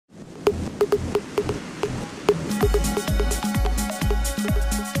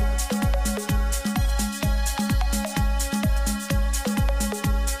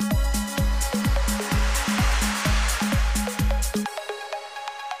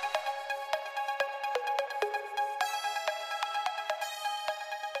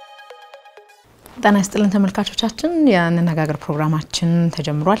ጤና ይስጥልን ተመልካቾቻችን የእንነጋገር ፕሮግራማችን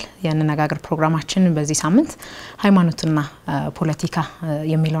ተጀምሯል የእንነጋገር ፕሮግራማችን በዚህ ሳምንት ሃይማኖትና ፖለቲካ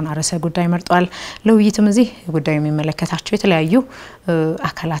የሚለውን አርዕስተ ጉዳይ መርጧል ለውይይትም እዚህ ጉዳዩ የሚመለከታቸው የተለያዩ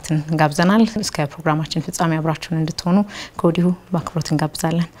አካላትን ጋብዘናል እስከ ፕሮግራማችን ፍጻሜ አብራችሁን እንድትሆኑ ከወዲሁ በአክብሮት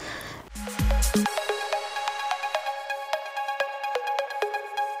እንጋብዛለን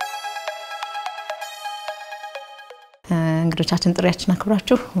እንግዶቻችን ጥሪያችን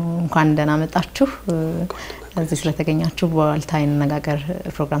አክብራችሁ እንኳን ደህና መጣችሁ እዚህ ስለተገኛችሁ በዋልታ እንነጋገር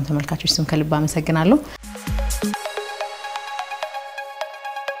ፕሮግራም ተመልካቾች ስም ከልብ አመሰግናለሁ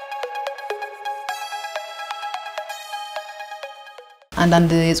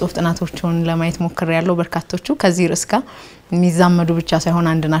አንዳንድ የጽሁፍ ጥናቶችን ለማየት ሞክሬ ያለው በርካቶቹ ከዚህ ርዕስ ጋር ሚዛመዱ ብቻ ሳይሆን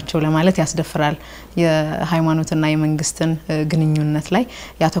አንድ ናቸው ለማለት ያስደፍራል የሃይማኖትና የመንግስትን ግንኙነት ላይ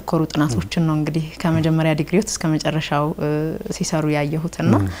ያተኮሩ ጥናቶችን ነው እንግዲህ ከመጀመሪያ ዲግሪው እስከ መጨረሻው ሲሰሩ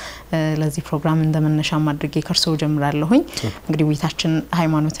ያየሁትና ለዚህ ፕሮግራም እንደመነሻ ማድረግ ከርሶ ጀምራለሁኝ እንግዲህ ውይይታችን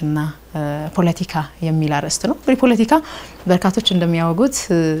ሃይማኖትና ፖለቲካ የሚል አርዕስት ነው ፖለቲካ በርካቶች እንደሚያወጉት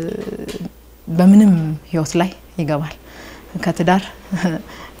በምንም ህይወት ላይ ይገባል ከትዳር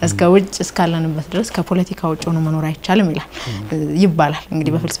እስከ ውጭ እስካለንበት ድረስ ከፖለቲካ ውጭ ሆኖ መኖር አይቻልም ይባላል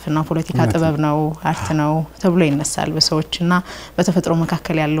እንግዲህ በፍልስፍና ፖለቲካ ጥበብ ነው አርት ነው ተብሎ ይነሳል በሰዎችና በተፈጥሮ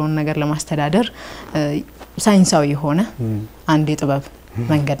መካከል ያለውን ነገር ለማስተዳደር ሳይንሳዊ የሆነ አንድ የጥበብ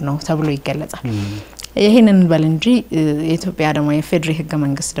መንገድ ነው ተብሎ ይገለጻል ይሄንን በል እንጂ የኢትዮጵያ ደግሞ የፌደራል ህገ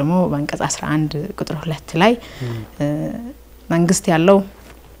መንግስት ደግሞ በአንቀጽ 11 ቁጥር 2 ላይ መንግስት ያለው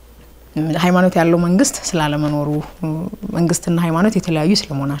ሃይማኖት ያለው መንግስት ስላለመኖሩ መንግስትና ሃይማኖት የተለያዩ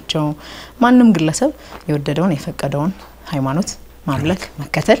ስለመሆናቸው ማንንም ግለሰብ የወደደውን የፈቀደውን ሃይማኖት ማምለክ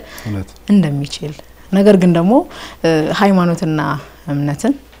መከተል እንደሚችል ነገር ግን ደግሞ ሃይማኖትና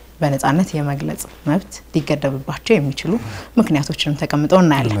እምነትን በነጻነት የመግለጽ መብት ሊገደብባቸው የሚችሉ ምክንያቶችንም ተቀምጠው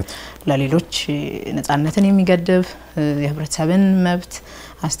እናያለን ለሌሎች ነጻነትን የሚገድብ የህብረተሰብን መብት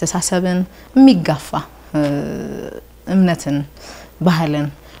አስተሳሰብን የሚጋፋ እምነትን ባህልን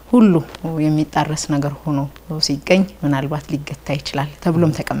ሁሉ የሚጣረስ ነገር ሆኖ ሲገኝ ምናልባት ሊገታ ይችላል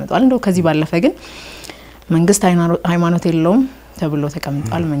ተብሎም ተቀምጧል እንደው ከዚህ ባለፈ ግን መንግስት ሃይማኖት የለውም ተብሎ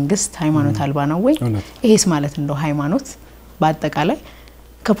ተቀምጧል መንግስት ሃይማኖት አልባ ነው ወይ ይሄስ ማለት እንደው ሃይማኖት በአጠቃላይ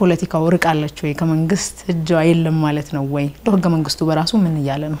ከፖለቲካው ርቃለች ወይ ከመንግስት እጅ አይደለም ማለት ነው ወይ ህገ መንግስቱ በራሱ ምን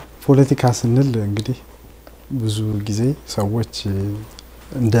ይያለ ነው ፖለቲካ ስንል እንግዲህ ብዙ ጊዜ ሰዎች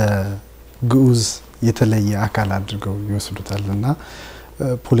እንደ ግዑዝ የተለየ አካል አድርገው ይወስዱታልና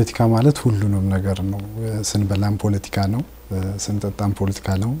ፖለቲካ ማለት ሁሉንም ነገር ነው ስንበላም ፖለቲካ ነው ስንጠጣም ፖለቲካ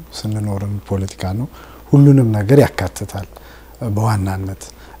ነው ስንኖርም ፖለቲካ ነው ሁሉንም ነገር ያካትታል በዋናነት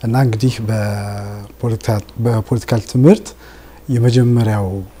እና እንግዲህ በፖለቲካል ትምህርት የመጀመሪያው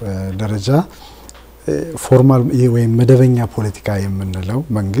ደረጃ ፎርማል ወይም መደበኛ ፖለቲካ የምንለው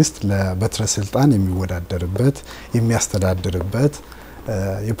መንግስት ለበትረ ስልጣን የሚወዳደርበት የሚያስተዳድርበት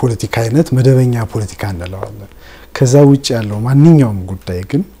የፖለቲካ አይነት መደበኛ ፖለቲካ እንለዋለን ከዛ ውጭ ያለው ማንኛውም ጉዳይ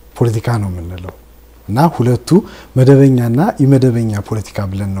ግን ፖለቲካ ነው የምንለው እና ሁለቱ መደበኛና ኢመደበኛ ፖለቲካ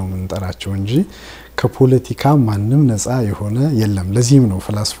ብለን ነው የምንጠራቸው እንጂ ከፖለቲካ ማንንም ነፃ የሆነ የለም ለዚህም ነው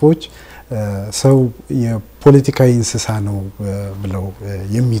ፍልስፎች ሰው የፖለቲካዊ እንስሳ ነው ብለው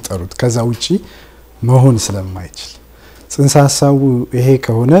የሚጠሩት ከዛ ውጪ መሆን ስለማይችል ጽንሰ ሐሳቡ ይሄ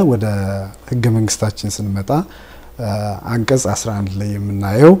ከሆነ ወደ ህገ መንግስታችን ስንመጣ አንቀጽ 11 ላይ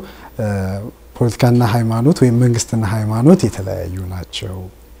የምናየው ፖለቲካና ሃይማኖት ወይ መንግስትና ሃይማኖት የተለያዩ ናቸው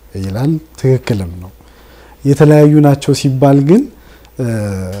ይላል ትክክልም ነው የተለያዩ ናቸው ሲባል ግን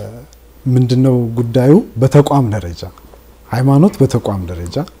ምንድነው ጉዳዩ በተቋም ደረጃ ሃይማኖት በተቋም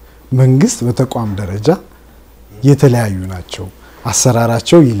ደረጃ መንግስት በተቋም ደረጃ የተለያዩ ናቸው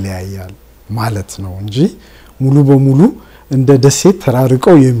አሰራራቸው ይለያያል ማለት ነው እንጂ ሙሉ በሙሉ እንደ ደሴት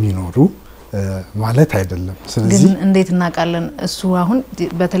ተራርቀው የሚኖሩ ማለት አይደለም ስለዚህ ግን እንዴት እናቃለን እሱ አሁን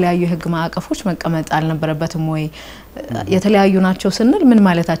በተለያዩ ህግ ማዕቀፎች መቀመጥ አልነበረበትም ወይ የተለያዩ ናቸው ስንል ምን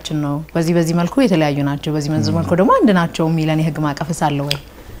ማለታችን ነው በዚህ መልኩ የተለያዩ ናቸው በዚህ መልኩ ደግሞ አንድ ናቸው ሚላን የህግ ማዕቀፍስ አለ ወይ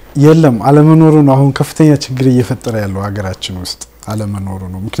የለም አለመኖሩ ነው አሁን ከፍተኛ ችግር እየፈጠረ ያለው ሀገራችን ውስጥ አለመኖሩ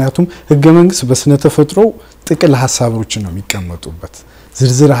ነው ምክንያቱም ህገ መንግስት በስነ ተፈጥሮ ጥቅል ሐሳቦች ነው የሚቀመጡበት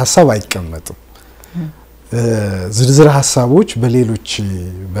ዝርዝር ሐሳብ አይቀመጥም ዝርዝር ሐሳቦች በሌሎች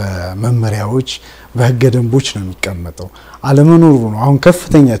በመመሪያዎች በህገ ደንቦች ነው የሚቀመጠው አለመኖሩ ነው አሁን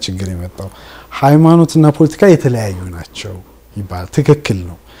ከፍተኛ ችግር የመጣው ሃይማኖትና ፖለቲካ የተለያዩ ናቸው ይባል ትክክል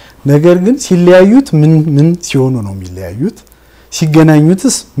ነው ነገር ግን ሲለያዩት ምን ሲሆኑ ነው የሚለያዩት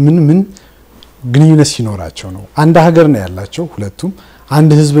ሲገናኙትስ ምን ግንኙነት ሲኖራቸው ነው አንድ ሀገር ነው ያላቸው ሁለቱም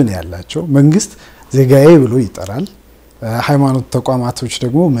አንድ ህዝብ ነው ያላቸው መንግስት ዜጋዬ ብሎ ይጠራል ሃይማኖት ተቋማቶች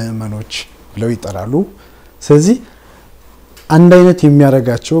ደግሞ ምእመኖች ብለው ይጠራሉ ስለዚህ አንድ አይነት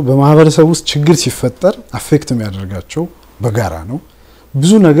የሚያደርጋቸው በማህበረሰብ ውስጥ ችግር ሲፈጠር አፌክት የሚያደርጋቸው በጋራ ነው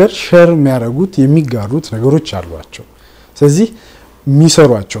ብዙ ነገር ሼር የሚያደርጉት የሚጋሩት ነገሮች አሏቸው ስለዚህ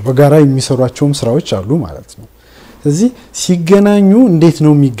የሚሰሯቸው በጋራ የሚሰሯቸውም ስራዎች አሉ ማለት ነው ስለዚህ ሲገናኙ እንዴት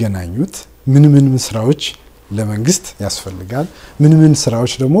ነው የሚገናኙት ምን ስራዎች ለመንግስት ያስፈልጋል ምን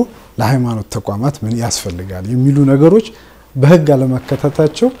ስራዎች ደግሞ ለሃይማኖት ተቋማት ምን ያስፈልጋል የሚሉ ነገሮች በህግ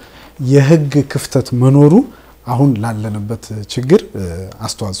አለመከታታቸው የህግ ክፍተት መኖሩ አሁን ላለንበት ችግር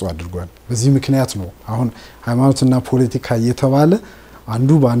አስተዋጽኦ አድርጓል በዚህ ምክንያት ነው አሁን ሃይማኖትና ፖለቲካ እየተባለ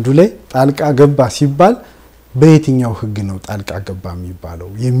አንዱ ባንዱ ላይ ጣልቃ ገባ ሲባል በየትኛው ህግ ነው ጣልቃ ገባ የሚባለው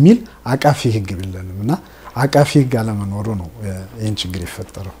የሚል አቃፊ ህግ ቢለንምና አቃፊ ህግ አለመኖሩ ነው ይህን ችግር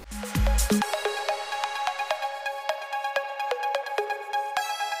ይፈጠረው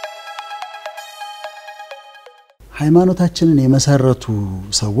ሃይማኖታችንን የመሰረቱ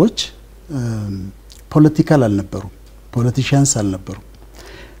ሰዎች ፖለቲካል አልነበሩ ፖለቲሽያንስ አልነበሩ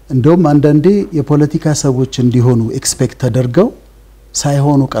እንደውም አንዳንዴ የፖለቲካ ሰዎች እንዲሆኑ ኤክስፔክት ተደርገው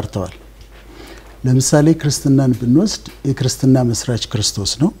ሳይሆኑ ቀርተዋል ለምሳሌ ክርስትናን ብንወስድ የክርስትና መስራች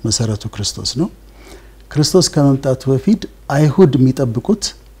ክርስቶስ ነው መሰረቱ ክርስቶስ ነው ክርስቶስ ከመምጣቱ በፊት አይሁድ የሚጠብቁት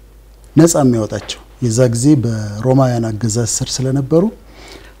ነፃ የሚያወጣቸው የዛ ጊዜ በሮማውያን አገዛዝ ስር ስለነበሩ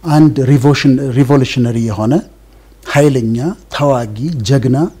አንድ ሪቮሉሽነሪ የሆነ ኃይለኛ ተዋጊ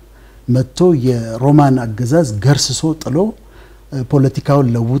ጀግና መጥቶ የሮማን አገዛዝ ገርስሶ ጥሎ ፖለቲካውን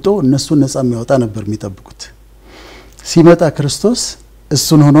ለውጦ እነሱ ነፃ የሚያወጣ ነበር የሚጠብቁት ሲመጣ ክርስቶስ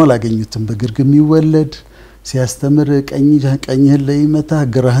እሱን ሆኖ አላገኙትም በግርግም ይወለድ ሲያስተምር ቀኝህን ለይመታ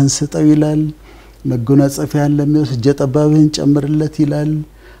ግራህን ስጠው ይላል መጎናጸፊያን ለሚወስድ ጀጠባብህን ጨምርለት ይላል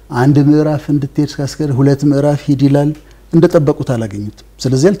አንድ ምዕራፍ እንድትሄድ ካስከረ ሁለት ምዕራፍ ሂድ ይላል እንደጠበቁት አላገኙትም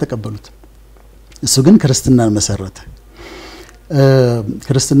ስለዚህ አልተቀበሉትም እሱ ግን ክርስትናን መሰረተ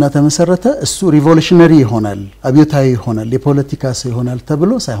ክርስትና ተመሰረተ እሱ ሪቮሉሽነሪ ይሆናል አብዮታዊ ይሆናል የፖለቲካ ሰው ይሆናል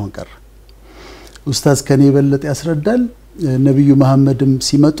ተብሎ ሳይሆን ቀረ ኡስታዝ ከኔ በለጥ ያስረዳል ነብዩ መሐመድም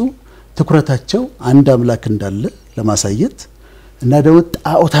ሲመጡ ትኩረታቸው አንድ አምላክ እንዳለ ለማሳየት እና ደግሞ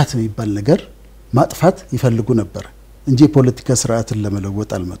ጣዖታት የሚባል ነገር ማጥፋት ይፈልጉ ነበር እንጂ የፖለቲካ ስርዓትን ለመለወጥ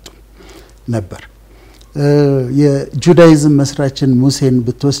አልመጡም ነበር የጁዳይዝም መስራችን ሙሴን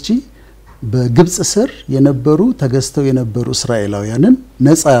ብትወስጂ በግብጽ ስር የነበሩ ተገስተው የነበሩ እስራኤላውያንን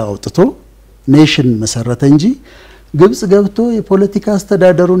ነፃ አውጥቶ ኔሽን መሰረተ እንጂ ግብጽ ገብቶ የፖለቲካ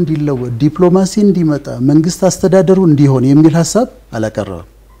አስተዳደሩ እንዲለወጥ ዲፕሎማሲ እንዲመጣ መንግስት አስተዳደሩ እንዲሆን የሚል ሐሳብ አላቀረበም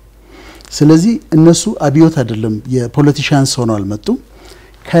ስለዚህ እነሱ አብዮት አይደለም የፖለቲሻንስ ሆነው አልመጡም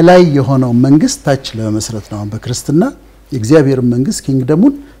ከላይ የሆነው መንግስት ታች ለመስረት ነው በክርስትና የእግዚአብሔር መንግስት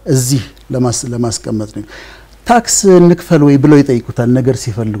ኪንግደሙን እዚህ ለማስቀመጥ ነው ታክስ ንክፈል ወይ ብለው ይጠይቁታል ነገር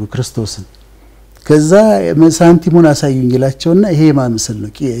ሲፈልጉ ክርስቶስን ከዛ ሳንቲሙን አሳዩኝ ይላቸውና ይሄ ማን ምስል ነው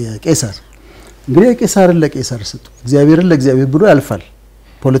ቄሳር እንግዲህ ቄሳርን ለቄሳር ስጡ እግዚአብሔርን ለእግዚአብሔር ብሎ ያልፋል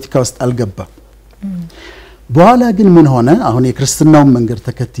ፖለቲካ ውስጥ አልገባም በኋላ ግን ምን ሆነ አሁን የክርስትናው መንገድ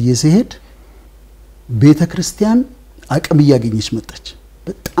ተከትዬ ሲሄድ ቤተክርስቲያን አቅም ያገኘች መጣች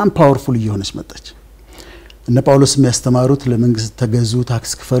በጣም ፓወርፉል እየሆነች መጣች እነ ጳውሎስ የሚያስተማሩት ለመንግስት ተገዙ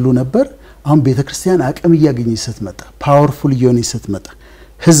ታክስ ክፈሉ ነበር አሁን ቤተክርስቲያን አቅም ያገኘች ስትመጣ ፓወርፉል እየሆነች ስትመጣ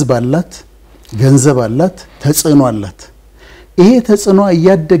ህዝብ አላት ገንዘብ አላት ተጽዕኖ አላት ይሄ ተጽዕኖ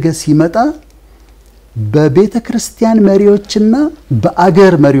እያደገ ሲመጣ በቤተክርስቲያን መሪዎችና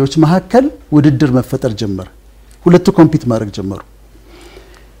በአገር መሪዎች መካከል ውድድር መፈጠር ጀመረ ሁለቱ ኮምፒት ማድረግ ጀመሩ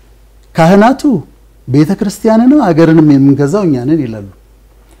ካህናቱ ቤተክርስቲያንና አገርንም የምንገዛው እኛ ነን ይላሉ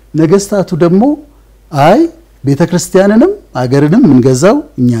ነገስታቱ ደግሞ አይ ቤተክርስቲያንንም አገርንም ምንገዛው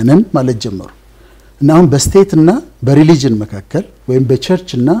እኛ ነን ማለት ጀመሩ እና አሁን በስቴትና በሪሊጅን መካከል ወይም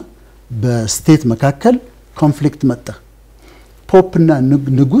በቸርችና በስቴት መካከል ኮንፍሊክት መጣ ፖፕና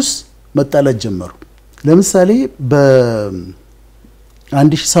ንጉስ መጣላት ጀመሩ ለምሳሌ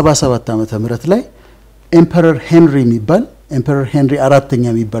በ1077 ዓመተ ምህረት ላይ ኤምፐረር ሄንሪ አራተኛ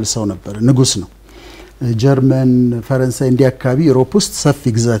የሚባል ሰው ነበር ንጉስ ነው ጀርመን ፈረንሳይ እንዲያካባቢ ዩሮፕ ውስጥ ሰፊ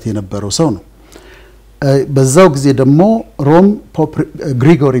ግዛት የነበረው ሰው ነው በዛው ጊዜ ደግሞ ሮም ፖፕ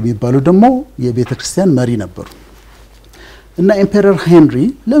ግሪጎሪ የሚባሉ ደግሞ የቤተክርስቲያን መሪ ነበሩ እና ኤምፐረር ሄንሪ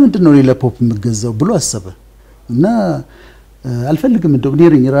ለምንድን ነው ለፖፕ ምገዛው ብሎ አሰበ እና አልፈልግም እንደው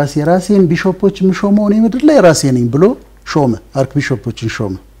ኔሪኝ ራሴን ቢሾፖች ምሾመው ነው ምድር ላይ ራሴ ነኝ ብሎ ሾመ አርክ ቢሾፖችን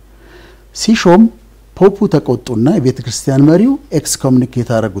ሾመ ሲሾም ፖፑ ተቆጡና የቤተክርስቲያን መሪው ኤክስኮሙኒኬት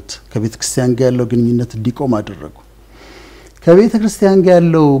አረጉት ከቤተክርስቲያን ጋር ያለው ግንኙነት እንዲቆም አደረጉ ከቤተክርስቲያን ጋር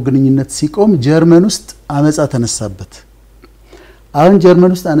ያለው ግንኙነት ሲቆም ጀርመን ውስጥ አመጻ ተነሳበት አሁን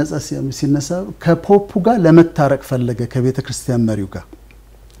ጀርመን ውስጥ አነጻ ሲነሳ ከፖፑ ጋር ለመታረቅ ፈለገ ከቤተክርስቲያን መሪው ጋር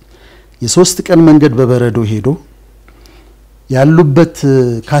የሶስት ቀን መንገድ በበረዶ ሄዶ ያሉበት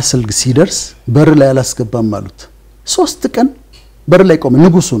ካስል ሲደርስ በር ላይ አላስገባም አሉት 3 ቀን በር ላይ ቆመ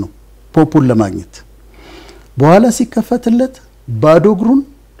ንጉሱ ነው ፖፑን ለማግኘት በኋላ ሲከፈትለት ባዶ እግሩን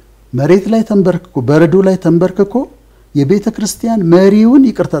መሬት ላይ ተንበርክኮ በረዶ ላይ ተንበርክኮ የቤተ ክርስቲያን መሪውን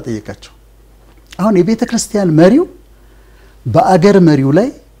ይቅርታ ጠየቃቸው አሁን የቤተ ክርስቲያን መሪው በአገር መሪው ላይ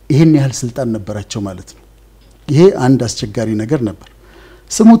ይሄን ያህል ስልጣን ነበራቸው ማለት ነው ይሄ አንድ አስቸጋሪ ነገር ነበር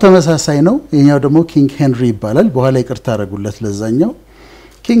ስሙ ተመሳሳይ ነው የኛው ደግሞ ኪንግ ሄንሪ ይባላል በኋላ ይቅርታ አረጉለት ለዛኛው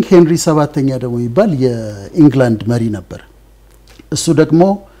ኪንግ ሄንሪ 7ኛ ደግሞ ይባል የኢንግላንድ መሪ ነበር እሱ ደግሞ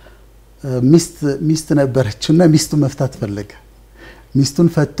ሚስት ነበረችና ሚስቱ መፍታት ፈለገ ሚስቱን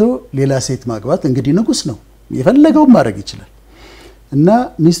ፈቶ ሌላ ሴት ማግባት እንግዲህ ንጉስ ነው የፈለገው ማድረግ ይችላል እና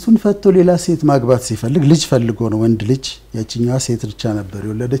ሚስቱን ፈቶ ሌላ ሴት ማግባት ሲፈልግ ልጅ ፈልጎ ነው ወንድ ልጅ ያቺኛዋ ሴት ብቻ ነበር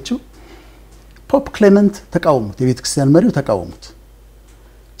የወለደችው ፖፕ ክሌመንት ተቃወሙት የቤተክርስቲያን መሪው ተቃወሙት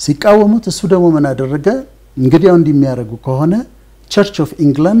ሲቃወሙት እሱ ደግሞ ምን አደረገ እንግዲህ አሁን እንደሚያረጉ ከሆነ ቸርች ኦፍ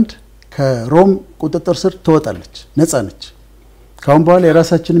ኢንግላንድ ከሮም ቁጥጥር ስር ትወጣለች ነፃ ነች ካሁን በኋላ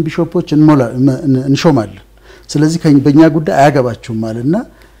የራሳችንን ቢሾፖች እንሾማለን ስለዚህ በእኛ ጉዳይ አያገባችሁም ማለትና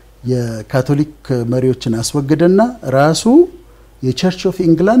የካቶሊክ መሪዎችን አስወገደና ራሱ የቸርች ኦፍ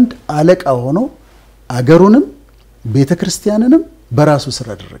ኢንግላንድ አለቃ ሆኖ አገሩንም ቤተክርስቲያንንም በራሱ ስራ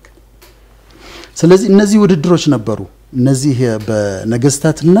አደረገ ስለዚህ እነዚህ ውድድሮች ነበሩ እነዚህ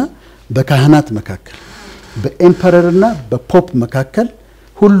በነገስታትና በካህናት መካከል በኤምፐረርና በፖፕ መካከል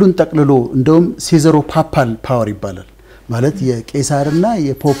ሁሉን ጠቅልሎ እንደውም ሲዘሮ ፓፓል ፓወር ይባላል ማለት የቄሳርና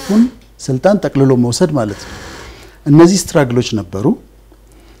የፖፑን ስልጣን ጠቅልሎ መውሰድ ማለት ነው እነዚህ ስትራግሎች ነበሩ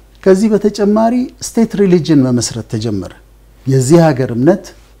ከዚህ በተጨማሪ ስቴት ሪሊጅን መመስረት ተጀመረ የዚህ ሀገር እምነት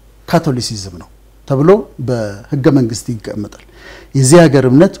ካቶሊሲዝም ነው ተብሎ በህገ መንግስት ይቀመጣል የዚህ ሀገር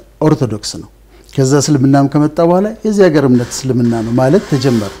እምነት ኦርቶዶክስ ነው ከዛ እስልምናም ከመጣ በኋላ የዚህ ሀገር እምነት እስልምና ነው ማለት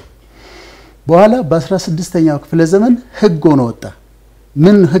ተጀመረ በኋላ በ16ኛው ክፍለ ዘመን ህግ ሆኖ ወጣ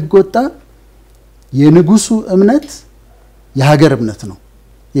ምን ህግ ወጣ የንጉሱ እምነት የሀገር እምነት ነው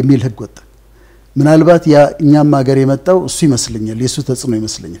የሚል ህግ ወጣ ምናልባት ያኛም ሀገር የመጣው እሱ ይመስልኛል የሱ ተጽዕኖ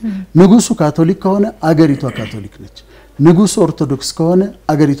ይመስልኛል ንጉሱ ካቶሊክ ከሆነ አገሪቷ ካቶሊክ ነች ንጉሱ ኦርቶዶክስ ከሆነ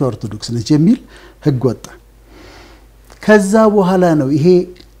አገሪቷ ኦርቶዶክስ ነች የሚል ህግ ወጣ ከዛ በኋላ ነው ይሄ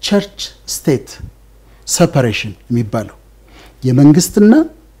ቸርች ስቴት ሴፐሬሽን የሚባለው የመንግስትና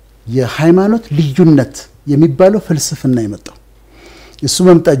የሃይማኖት ልዩነት የሚባለው ፍልስፍና የመጣው እሱ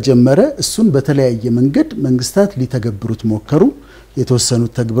መምጣት ጀመረ እሱን በተለያየ መንገድ መንግስታት ሊተገብሩት ሞከሩ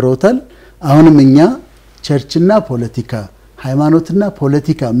የተወሰኑት ተግብረውታል አሁንም እኛ ቸርችና ፖለቲካ ሃይማኖትና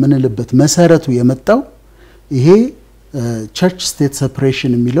ፖለቲካ ምንልበት መሰረቱ የመጣው ይሄ ቸርች ስቴት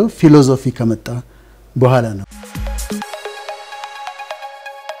ሴፐሬሽን የሚለው ፊሎሶፊ ከመጣ በኋላ ነው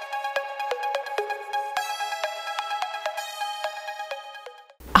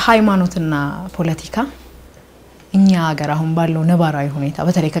ሃይማኖትና ፖለቲካ እኛ ሀገር አሁን ባለው ነባራዊ ሁኔታ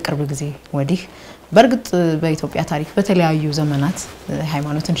በተለይ ከቅርብ ጊዜ ወዲህ በርግጥ በኢትዮጵያ ታሪክ በተለያዩ ዘመናት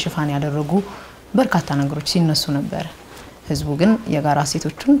ሃይማኖትን ሽፋን ያደረጉ በርካታ ነገሮች ሲነሱ ነበር ህዝቡ ግን የጋራ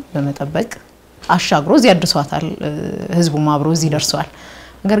ሴቶቹን በመጠበቅ አሻግሮ ያድሷታል ህዝቡ ማብሮ እዚህ ደርሷል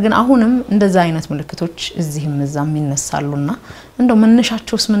ነገር ግን አሁንም እንደዛ አይነት ምልክቶች እዚህም እዛም ይነሳሉና እንደው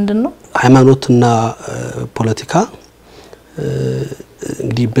መነሻቸውስ ምንድነው ሃይማኖትና ፖለቲካ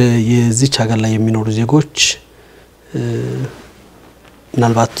እንግዲህ በየዚች ሀገር ላይ የሚኖሩ ዜጎች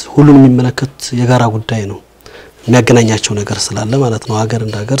ምናልባት ሁሉንም የሚመለከት የጋራ ጉዳይ ነው የሚያገናኛቸው ነገር ስላለ ማለት ነው ሀገር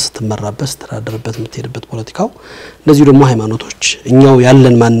እንደ ሀገር ስትመራበት ስትራደርበት የምትሄድበት ፖለቲካው እንደዚህ ደግሞ ሃይማኖቶች እኛው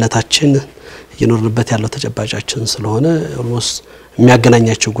ያለን ማንነታችን የኖርንበት ያለው ተጨባጫችን ስለሆነ ኦልሞስት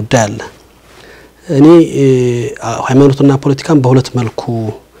የሚያገናኛቸው ጉዳይ አለ እኔ ሃይማኖትና ፖለቲካን በሁለት መልኩ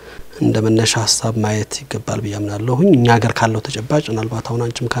እንደመነሻ ሐሳብ ማየት ይገባል በያምናለሁኝ እኛ ሀገር ካለው ተጨባጭ ምናልባት አሁን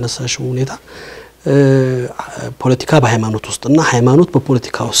አንቺም ካነሳሽው ሁኔታ ፖለቲካ በሃይማኖት ውስጥና ሃይማኖት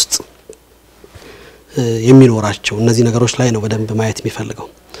በፖለቲካ ውስጥ የሚኖራቸው እነዚህ ነገሮች ላይ ነው በደንብ ማየት የሚፈልገው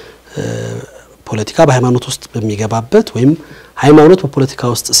ፖለቲካ በሃይማኖት ውስጥ በሚገባበት ወይም ሃይማኖት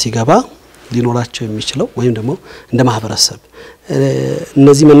በፖለቲካ ውስጥ ሲገባ ሊኖራቸው የሚችለው ወይም ደግሞ እንደ ማህበረሰብ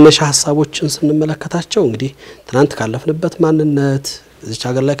እነዚህ መነሻ ሐሳቦችን ስንመለከታቸው እንግዲህ ትናንት ካለፍንበት ማንነት እዚች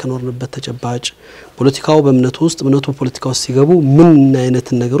ሀገር ላይ ከኖርንበት ተጨባጭ ፖለቲካው በእምነቱ ውስጥ እምነቱ ፖለቲካው ውስጥ ሲገቡ ምን አይነት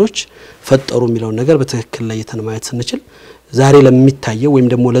ነገሮች ፈጠሩ የሚለው ነገር በትክክል ላይ ማየት ስንችል ዛሬ ለሚታየው ወይም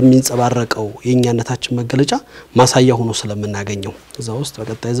ደግሞ ለሚንጸባረቀው የኛነታችን መገለጫ ማሳያ ሆኖ ስለምናገኘው እዛው ውስጥ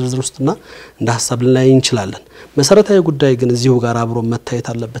በቀጣይ ዝርዝር ውስጥና እንደ ሐሳብ ላይ እንችላለን መሰረታዊ ጉዳይ ግን እዚሁ ጋር አብሮ መታየት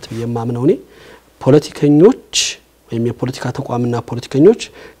አለበት በየማምነው እኔ ፖለቲከኞች ወይም የፖለቲካ ተቋምና ፖለቲከኞች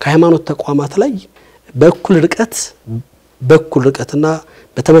ከሃይማኖት ተቋማት ላይ በእኩል ርቀትና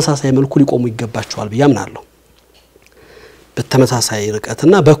በተመሳሳይ መልኩ ሊቆሙ ይገባቸዋል በያምናለሁ በተመሳሳይ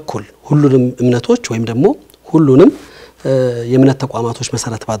ርቀትና በእኩል ሁሉንም እምነቶች ወይም ደግሞ ሁሉንም የእምነት ተቋማቶች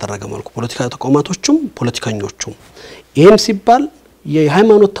መሰረት ባደረገ መልኩ ፖለቲካ ተቋማቶቹም ፖለቲከኞቹም ይሄም ሲባል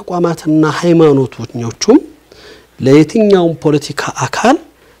የሃይማኖት ተቋማትና ሃይማኖተኞቹም ለየትኛው ፖለቲካ አካል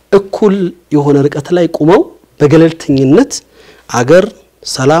እኩል የሆነ ርቀት ላይ ቆመው በገለልተኝነት አገር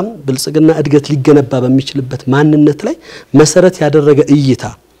ሰላም ብልጽግና እድገት ሊገነባ በሚችልበት ማንነት ላይ መሰረት ያደረገ እይታ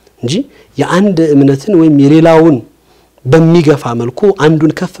እንጂ የአንድ እምነትን ወይም የሌላውን በሚገፋ መልኩ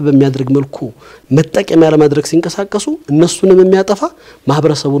አንዱን ከፍ በሚያደርግ መልኩ መጠቀሚያ ለማድረግ ሲንቀሳቀሱ እነሱንም የሚያጠፋ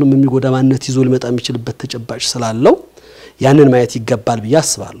ማህበረሰቡንም የሚጎዳ ማንነት ይዞ ሊመጣ የሚችልበት ተጨባጭ ስላለው ያንን ማየት ይገባል ብዬ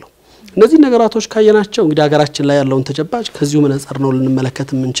አስባለሁ። እነዚህ ነገራቶች ካየናቸው እንግዲህ ሀገራችን ላይ ያለውን ተጨባጭ ከዚሁ መነጽር ነው ልንመለከት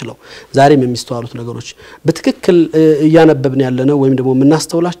የምንችለው። ዛሬም የሚስተዋሉት ነገሮች በትክክል ያነበብን ያለነው ወይም ደግሞ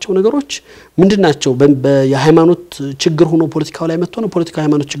የምናስተውላቸው ነገሮች ምንድናቸው? የሃይማኖት ችግር ሆኖ ፖለቲካው ላይ መጥቶ ነው ፖለቲካ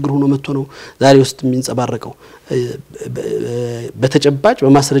ሃይማኖት ችግር ሆኖ መጥቶ ነው ዛሬ ውስጥ የሚንጸባረቀው? በተጨባጭ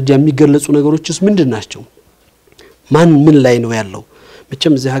በማስረጃ የሚገለጹ ነገሮችስ ምንድናቸው? ማን ምን ላይ ነው ያለው?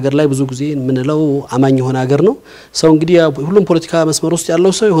 መቼም እዚህ ሀገር ላይ ብዙ ጊዜ ምንለው አማኝ የሆነ ሀገር ነው። ሰው እንግዲህ ሁሉም ፖለቲካ መስመር ውስጥ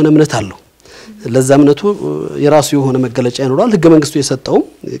ያለው ሰው የሆነ እምነት አለው። ለዛ እምነቱ የራሱ የሆነ መገለጫ ይኖራል። ህገ መንግስቱ የሰጠው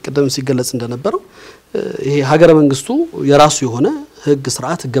ቀደም ሲገለጽ እንደነበረው ይሄ ሀገረ መንግስቱ የራሱ የሆነ ህግ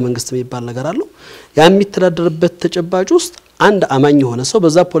ስርዓት ህገ መንግስት የሚባል ነገር አለው። ያ የሚተዳደርበት ተጨባጭ ውስጥ አንድ አማኝ የሆነ ሰው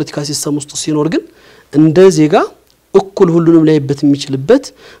በዛ ፖለቲካ ሲስተም ውስጥ ሲኖር ግን እንደ ዜጋ እኩል ሁሉንም ላይበት የሚችልበት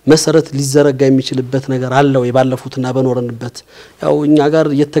መሰረት ሊዘረጋ የሚችልበት ነገር አለው። የባለፉትና በኖርንበት ያው እኛ ጋር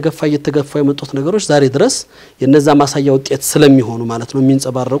እየተገፋ የመጡት ነገሮች ዛሬ ድረስ የነዛ ማሳያ ውጤት ስለሚሆኑ ማለት ነው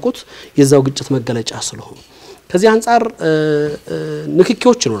የሚንጸባረቁት የዛው ግጭት መገለጫ ስለሆኑ ከዚህ አንፃር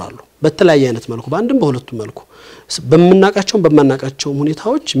ንክኪዎች ይኖራሉ በተለያየ አይነት መልኩ በአንድም በሁለቱም መልኩ በመናቃቸው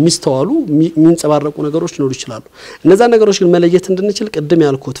ሁኔታዎች ሚስተዋሉ የሚንጸባረቁ ነገሮች ሊኖሩ ይችላሉ። እነዛ ነገሮች ግን መለየት እንድንችል ቀደም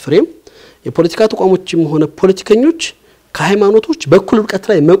ያልኩት ፍሬም የፖለቲካ ተቋሞችም ሆነ ፖለቲከኞች ከሃይማኖቶች በእኩል ርቀት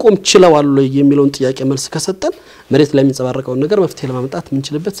ላይ መቆም ችለዋል የሚለውን ጥያቄ መልስ ከሰጠን መሬት ላይ የሚንጸባረቀው ነገር መፍትሄ ለማምጣት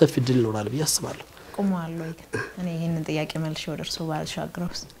ምንችልበት ሰፊ ድል ይኖራል ብዬ አስባለሁ። ቆሟል ወይ እኔ ይሄንን ጥያቄ መልሼ ወደርሶ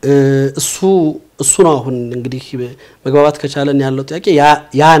ባልሻግረውስ እሱ ነው አሁን እንግዲህ መግባባት ከቻለን ያለው ጥያቄ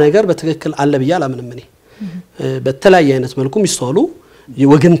ያ ነገር በትክክል አለ ብዬ አላምንም። እኔ በተለያየ አይነት መልኩ ሚስተዋሉ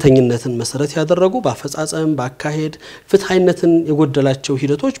የወገንተኝነትን መሰረት ያደረጉ በአፈጻጸም በአካሄድ ፍትሃይነትን የጎደላቸው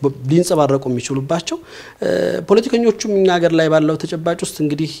ሂደቶች ሊንጸባረቁ የሚችሉባቸው ፖለቲከኞቹም እኛ ሀገር ላይ ባለው ተጨባጭ ውስጥ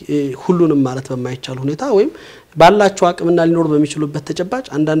እንግዲህ ሁሉንም ማለት በማይቻል ሁኔታ ወይም ባላቸው አቅምና ሊኖር በሚችሉበት ተጨባጭ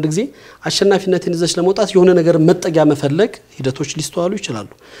አንዳንድ ጊዜ አሸናፊነትን ይዘሽ ለመውጣት የሆነ ነገር መጠጊያ መፈለግ ሂደቶች ሊስተዋሉ ይችላሉ።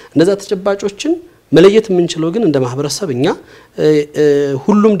 እነዛ ተጨባጮችን መለየት የምንችለው ግን እንደ ማህበረሰብ እኛ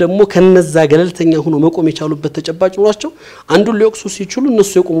ሁሉም ደግሞ ከነዛ ገለልተኛ ሆኖ መቆም የቻሉበት ተጨባጭ ኖራቸው አንዱን ሊወቅሱ ሲችሉ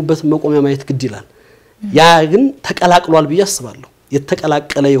እነሱ የቆሙበት መቆሚያ ማየት ግድ ይላል። ያ ግን ተቀላቅሏል ብዬ አስባለሁ።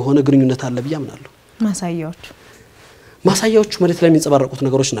 የተቀላቀለ የሆነ ግንኙነት አለ ብዬ አምናለሁ። ማሳያዎቹ መሬት ላይ የሚንጸባረቁት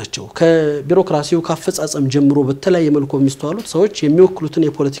ነገሮች ናቸው። ከቢሮክራሲው ካፈጻጸም ጀምሮ በተለያየ መልኩ የሚስተዋሉት ሰዎች የሚወክሉትን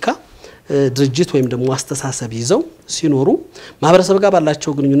የፖለቲካ ድርጅት ወይም ደግሞ አስተሳሰብ ይዘው ሲኖሩ ማህበረሰብ ጋር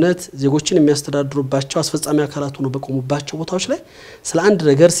ባላቸው ግንኙነት ዜጎችን የሚያስተዳድሩባቸው አስፈጻሚ አካላት ሆኖ በቆሙባቸው ቦታዎች ላይ ስለ አንድ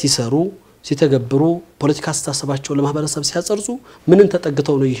ነገር ሲሰሩ ሲተገብሩ ፖለቲካ አስተሳሰባቸው ለማህበረሰብ ሲያጸርጹ ምንን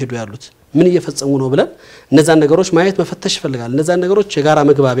ተጠግተው ነው ይሄዱ ያሉት ምን እየፈጸሙ ነው ብለን እነዛን ነገሮች ማየት መፈተሽ ይፈልጋል። እነዛን ነገሮች የጋራ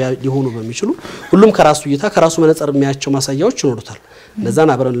መግባቢያ ሊሆኑ በሚችሉ ሁሉም ከራሱ እይታ ከራሱ መነጽር የሚያያቸው ማሳያዎች ይኖሩታል።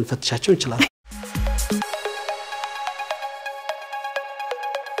 እነዛን አብረን ልንፈትሻቸው እንችላለን።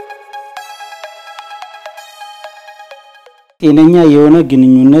 ጤነኛ የሆነ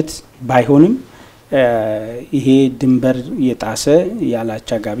ግንኙነት ባይሆንም ይሄ ድንበር የጣሰ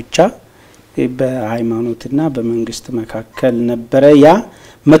ያላቻ ጋብቻ በሃይማኖትና በመንግስት መካከል ነበረ። ያ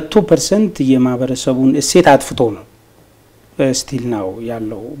 100% የማህበረሰቡን እሴት አጥፍቶ ነው ስቲል ነው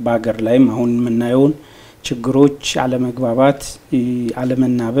ያለው። በአገር ላይም አሁን የምናየውን ችግሮች አለመግባባት፣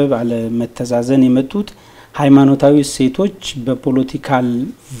 አለመናበብ፣ አለመተዛዘን የመጡት ሃይማኖታዊ እሴቶች በፖለቲካል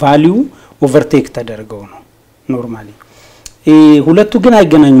ቫልዩ ኦቨርቴክ ተደርገው ነው ኖርማሊ። ሁለቱ ግን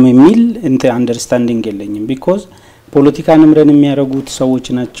አይገናኙም የሚል አንደርስታንዲንግ የለኝም። ቢኮዝ ፖለቲካን ምረን የሚያረጉት ሰዎች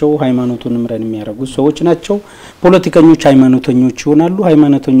ናቸው፣ ሃይማኖቱን ምረን የሚያረጉት ሰዎች ናቸው። ፖለቲከኞች ሃይማኖተኞች ይሆናሉ፣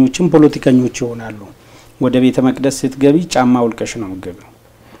 ሃይማኖተኞችም ፖለቲከኞች ይሆናሉ። ወደ ቤተ መቅደስ ስትገቢ ጫማ አውልቀሽ ነው የምትገቢው።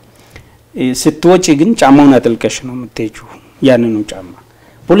 ስትወጪ ግን ጫማውን አጥልቀሽ ነው የምትሄጂው ያንኑ ጫማ።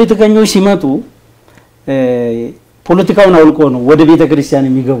 ፖለቲከኞች ሲመጡ ፖለቲካውን አውልቆ ነው ወደ ቤተ ክርስቲያን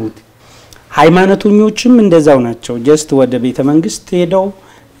የሚገቡት። ሃይማኖተኞችም እንደዛው ናቸው። ጀስት ወደ ቤተ መንግስት ሄደው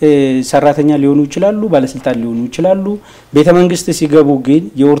ሰራተኛ ሊሆኑ ይችላሉ፣ ባለስልጣን ሊሆኑ ይችላሉ። ቤተ መንግስት ሲገቡ ግን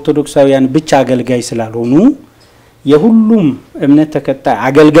የኦርቶዶክሳውያን ብቻ አገልጋይ ስላልሆኑ የሁሉም እምነት ተከታይ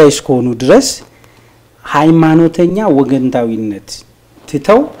አገልጋይ እስከሆኑ ድረስ ሃይማኖተኛ ወገንታዊነት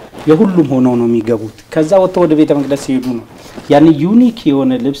ትተው የሁሉም ሆነው ነው የሚገቡት። ከዛ ወጥተው ወደ ቤተ መቅደስ ሲሄዱ ነው ያን ዩኒክ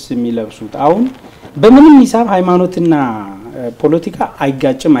የሆነ ልብስ የሚለብሱት። አሁን በምንም ሂሳብ ሃይማኖትና ፖለቲካ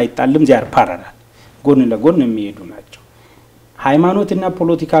አይጋጭም አይጣልም ዚያር ፓራላል ጎን ለጎን የሚሄዱ ናቸው ሃይማኖትና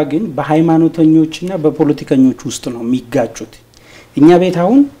ፖለቲካ ግን በሃይማኖተኞችና በፖለቲከኞች ውስጥ ነው የሚጋጩት እኛ ቤት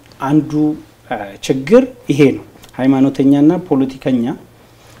አሁን አንዱ ችግር ይሄ ነው ሃይማኖተኛና ፖለቲከኛ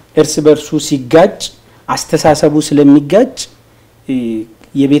እርስ በርሱ ሲጋጭ አስተሳሰቡ ስለሚጋጭ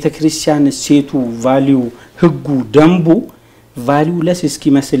የቤተ ክርስቲያን ሴቱ ቫልዩ ህጉ ደንቡ ቫልዩ ለስ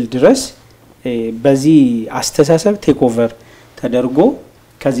እስኪመስል ድረስ በዚህ አስተሳሰብ ቴክ ኦቨር ተደርጎ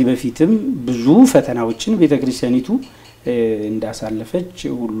ከዚህ በፊትም ብዙ ፈተናዎችን ቤተ ክርስቲያኒቱ እንዳሳለፈች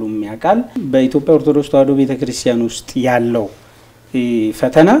ሁሉም ያቃል በኢትዮጵያ ኦርቶዶክስ ተዋሕዶ ቤተ ክርስቲያን ውስጥ ያለው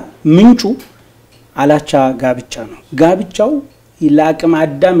ፈተና ምንጩ አላቻ ጋብቻ ነው ጋብቻው ለአቅመ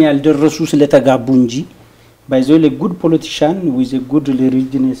አዳም ያልደረሱ ስለተጋቡ እንጂ ባይዘው ለጉድ ፖለቲሻን with a good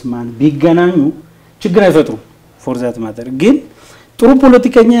religious man ቢገናኙ ችግር አይፈጥሩም for that matter ግን ጥሩ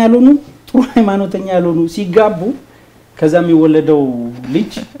ፖለቲከኛ ያልሆኑ ጥሩ ሃይማኖተኛ ያልሆኑ ሲጋቡ ከዛም ይወለደው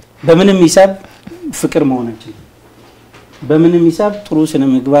ልጅ በምንም ሂሳብ ፍቅር መሆን አይችልም በምንም ሂሳብ ጥሩ ስነ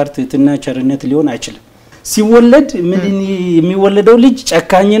ምግባር ትህትና ቸርነት ሊሆን አይችልም ሲወለድ ምን የሚወለደው ልጅ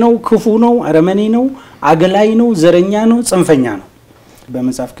ጨካኝ ነው ክፉ ነው አረመኔ ነው አገላይ ነው ዘረኛ ነው ጽንፈኛ ነው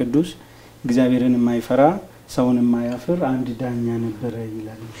በመጽሐፍ ቅዱስ እግዚአብሔርን የማይፈራ ሰውን የማያፍር አንድ ዳኛ ነበር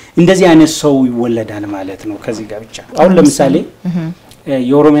ይላል እንደዚህ አይነት ሰው ይወለዳል ማለት ነው ከዚህ ጋር ብቻ አሁን ለምሳሌ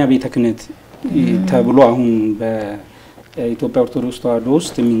የኦሮሚያ ቤተ ክህነት ተብሎ አሁን በኢትዮጵያ ኦርቶዶክስ ተዋሕዶ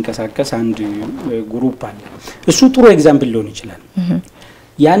ውስጥ የሚንቀሳቀስ አንድ ግሩፕ አለ እሱ ጥሩ ኤግዛምፕል ሊሆን ይችላል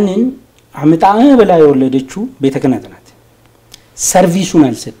ያንን አመጣ በላ የወለደችው ቤተ ክህነት ናት ሰርቪሱን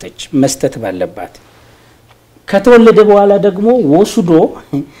አልሰጠች መስጠት ባለባት ከተወለደ በኋላ ደግሞ ወስዶ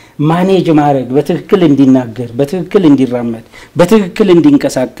ማኔጅ ማድረግ በትክክል እንዲናገር በትክክል እንዲራመድ በትክክል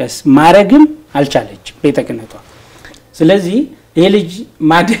እንዲንቀሳቀስ ማረግም አልቻለች ቤተ ክህነቷ ስለዚህ ይሄ ልጅ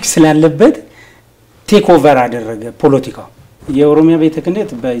ማደግ ስላለበት ቴክ ኦቨር አደረገ ፖለቲካው የኦሮሚያ ቤተ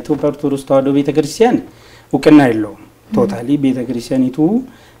ክህነት በኢትዮጵያ ኦርቶዶክስ ተዋሕዶ ቤተ ክርስቲያን እውቅና የለውም ቶታሊ ቤተ ክርስቲያኒቱ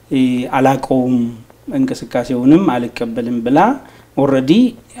አላቀውም እንቅስቃሴውንም አልቀበልም ብላ ኦሬዲ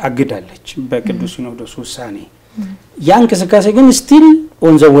አግዳለች በቅዱስ ሲኖዶስ ውሳኔ ያ እንቅስቃሴ ግን ስቲል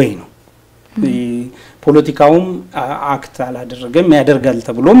ኦን ዘ ዌይ ነው ፖለቲካውም አክት አላደረገም ያደርጋል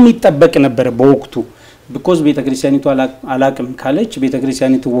ተብሎ የሚጠበቅ ነበር በወቅቱ because ቤተ ክርስቲያኒቱ አላቅም ካለች ቤተ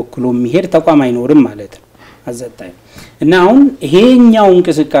ክርስቲያኒቱ ወክሎ የሚሄድ ተቋም አይኖርም ማለት ነው አዘጣይ እና አሁን ይሄኛው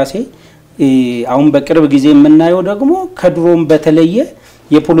እንቅስቃሴ አሁን በቅርብ ጊዜ የምናየው ደግሞ ከድሮም በተለየ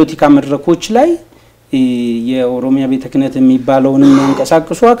የፖለቲካ መድረኮች ላይ የኦሮሚያ ቤተ ክህነት የሚባለውን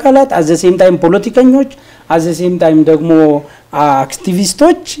እንቀሳቀሱ አካላት at the same time ፖለቲከኞች at the same time ደግሞ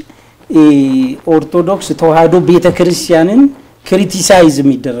አክቲቪስቶች ኦርቶዶክስ ተዋሕዶ ቤተ ክርስቲያንን ክሪቲሳይዝ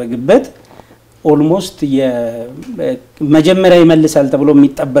የሚደረግበት ኦልሞስት የመጀመሪያ ይመልሳል ተብሎ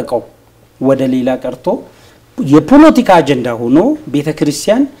የሚጠበቀው ወደ ሌላ ቀርቶ የፖለቲካ አጀንዳ ሆኖ ቤተ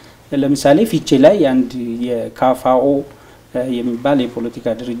ክርስቲያን ለምሳሌ ፊቼ ላይ አንድ የካፋኦ የሚባል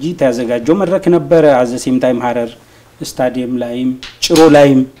የፖለቲካ ድርጅት ያዘጋጀው መድረክ ነበር at the same time ሐረር ስታዲየም ላይም ጭሮ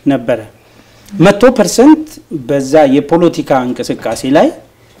ላይም ነበር 100% በዛ የፖለቲካ እንቅስቃሴ ላይ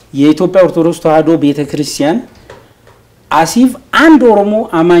የኢትዮጵያ ኦርቶዶክስ ተዋሕዶ ቤተ ክርስቲያን አሲፍ አንድ ኦሮሞ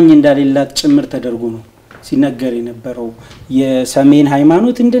አማኝ እንዳለላት ጭምር ተደርጎ ነው ሲነገር የነበረው የሰሜን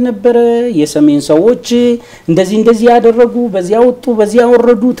ሃይማኖት እንደነበረ የሰሜን ሰዎች እንደዚህ ያደረጉ በዚያ ወጡ በዚያ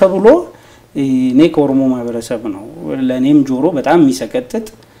ወረዱ ተብሎ ኔክ ኦሮሞ ማህበረሰብ ነው ለኔም ጆሮ በጣም የሚሰቀጥጥ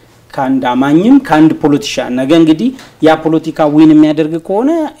ካንድ አማኝም ካንድ ፖለቲሻን ነገ እንግዲህ ያ ፖለቲካ ዊን የሚያደርግ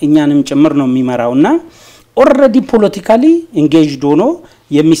ከሆነ እኛንም ጭምር ነው የሚመራውና ኦሬዲ ፖለቲካሊ ኢንጌጅድ ሆኖ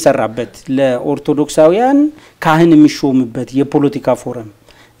የሚሰራበት ለኦርቶዶክሳውያን ካህን የሚሾምበት የፖለቲካ ፎረም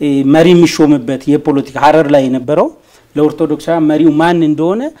መሪ የሚሾምበት የፖለቲካ ሐረር ላይ የነበረው ለኦርቶዶክሳውያን መሪው ማን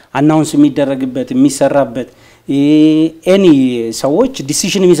እንደሆነ አናውንስ የሚደረግበት የሚሰራበት ኤኒ ሰዎች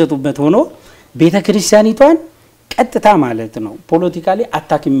ዲሲዥን የሚሰጡበት ሆኖ ቤተ ክርስቲያኒቷን ቀጥታ ማለት ነው ፖለቲካሊ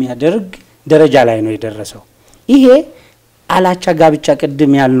አታክ የሚያደርግ ደረጃ ላይ ነው የደረሰው ይሄ አላቻ ጋብቻ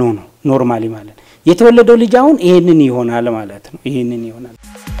ቅድም ያልነው ነው ኖርማሊ ማለት የተወለደው ልጅ አሁን ይሄንን ይሆናል ማለት ነው ይሄንን ይሆናል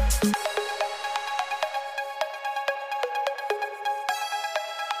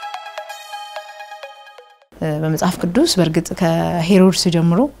በመጽሐፍ ቅዱስ በርግጥ ከሄሮድስ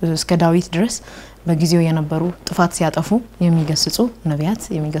ጀምሮ እስከ ዳዊት ድረስ በጊዜው የነበሩ ጥፋት ሲያጠፉ የሚገስጹ ነቢያት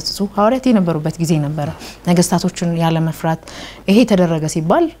የሚገስጹ ሐዋርያት የነበሩበት ጊዜ ነበር ነገስታቶችን ያለ መፍራት ይሄ ተደረገ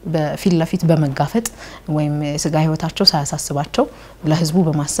ሲባል በፊት ለፊት በመጋፈጥ ወይም ስጋ ህይወታቸው ሳያሳስባቸው ለህዝቡ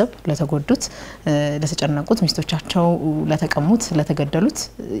በማሰብ ለተጎዱት ለተጨነቁት ሚስቶቻቸው ለተቀሙት ለተገደሉት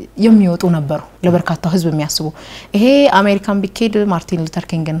የሚወጡ ነበሩ ለበርካታው ህዝብ የሚያስቡ ይሄ አሜሪካን ቢኬድ ማርቲን ሉተር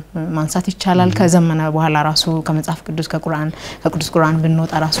ኪንግን ማንሳት ይቻላል ከዘመነ በኋላ ራሱ ከመጽሐፍ ቅዱስ ከቁርአን ከቅዱስ ቁርአን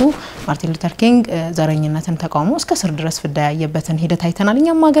ብንወጣ ራሱ ማርቲን ሉተር ኪንግ ዘረኝነትን ተቃውሞ እስከ ስር ድረስ ፍዳ ያየበትን ሂደት አይተናል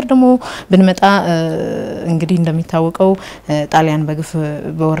እኛም ሀገር ደግሞ ብንመጣ እንግዲህ እንደሚታወቀው ጣሊያን በግፍ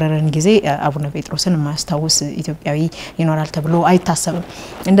በወረረን ጊዜ አቡነ ጴጥሮስን ማያስታውስ ኢትዮጵያዊ ይኖራል ተብሎ አይታሰብም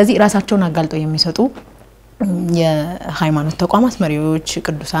እንደዚህ ራሳቸውን አጋልጠው የሚሰጡ የሃይማኖት ተቋማት መሪዎች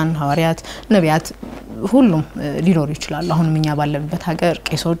ቅዱሳን ሐዋርያት ነቢያት ሁሉም ሊኖሩ ይችላሉ አሁንም እኛ ባለበት ሀገር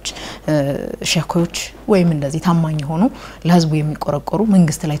ቄሶች ሸኮች ወይም እንደዚህ ታማኝ ሆኖ ለህዝቡ የሚቆረቆሩ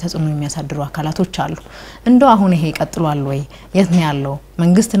መንግስት ላይ ተጽዕኖ የሚያሳድሩ አካላቶች አሉ እንደው አሁን ይሄ ይቀጥላል ወይ የት ነው ያለው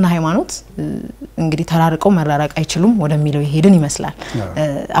መንግስትና ሃይማኖት እንግዲህ ተራርቀው መራራቅ አይችሉም ወደሚለው ይሄድን ይመስላል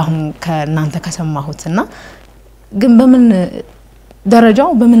አሁን ከናንተ ከሰማሁትና ግን በምን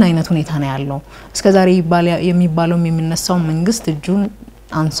ደረጃው በምን አይነት ሁኔታ ነው ያለው እስከዛሬ የሚባለው የሚነሳው መንግስት እጁን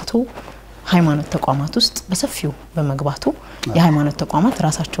አንስቶ ሃይማኖት ተቋማት ውስጥ በሰፊው በመግባቱ የሃይማኖት ተቋማት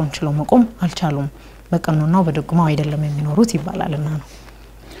ራሳቸውን ችለው መቆም አልቻሉም በቀኖናው በደጉማው አይደለም የሚኖሩት ይባላልና ነው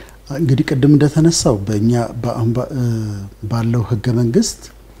እንግዲህ ቀደም እንደተነሳው በእኛ ባለው ህገ መንግስት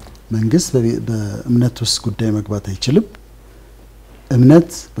በእምነት ውስጥ ጉዳይ መግባት አይችልም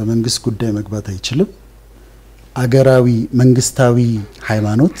እምነት በመንግስት ጉዳይ መግባት አይችልም አገራዊ መንግስታዊ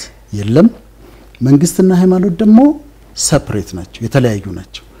ሃይማኖት የለም መንግስትና ሃይማኖት ደግሞ ሰፕሬት ናቸው የተለያዩ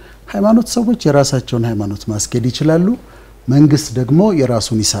ናቸው ሃይማኖት ሰዎች የራሳቸውን ሃይማኖት ማስኬድ ይችላሉ መንግስት ደግሞ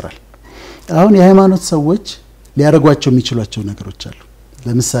የራሱን ይሰራል አሁን የሃይማኖት ሰዎች ሊያረጓቸው የሚችሏቸው ነገሮች አሉ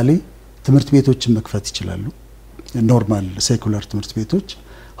ለምሳሌ ትምህርት ቤቶችን መክፈት ይችላሉ ኖርማል ሴኩላር ትምህርት ቤቶች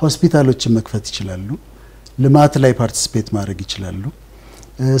ሆስፒታሎችን መክፈት ይችላሉ ልማት ላይ ፓርቲሲፔት ማድረግ ይችላሉ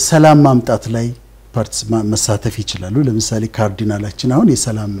ሰላም ማምጣት ላይ መሳተፍ ይችላሉ ለምሳሌ ካርዲናላችን አሁን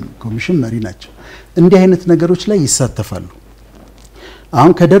የሰላም ኮሚሽን መሪ ናቸው እንዲህ አይነት ነገሮች ላይ ይሳተፋሉ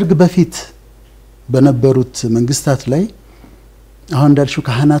አሁን ከደርግ በፊት በነበሩት መንግስታት ላይ አሁን እንዳልሽው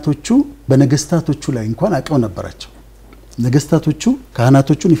ካህናቶቹ በነገስታቶቹ ላይ እንኳን አቀው ነበራቸው ነገስታቶቹ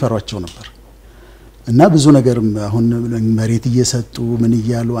ካህናቶቹን ይፈሯቸው ነበር እና ብዙ ነገርም አሁን መሬት እየሰጡ ምን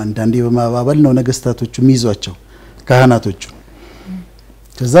ይያሉ አንዳንዴ በማባበል ነው ነገስታቶቹ የሚይዟቸው ካህናቶቹ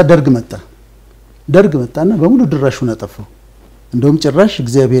ከዛ ደርግ መጣና በሙሉ ድራሹን አጠፋው እንደውም ጭራሽ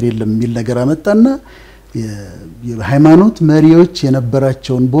እግዚአብሔር የለም የሚል ነገር አመጣና የሃይማኖት መሪዎች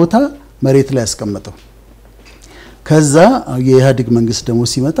የነበራቸውን ቦታ መሬት ላይ ያስቀመጠው ከዛ የኢህአዴግ መንግስት ደግሞ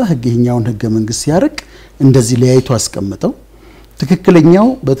ሲመጣ ህግኛውን ህገ መንግስት ሲያርቅ እንደዚህ ለያይቶ አስቀመጠው ትክክለኛው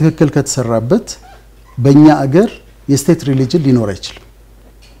በትክክል ከተሰራበት በእኛ አገር የስቴት ሪሊጅን ሊኖር አይችልም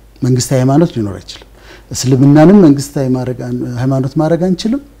መንግስታዊ ሃይማኖት ሊኖር አይችልም እስልምናንም መንግስታዊ ሃይማኖት ማድረግ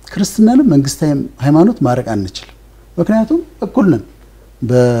አንችልም ክርስትናንም መንግስታዊ ሃይማኖት ማድረግ አንችልም ምክንያቱም እኩል ነን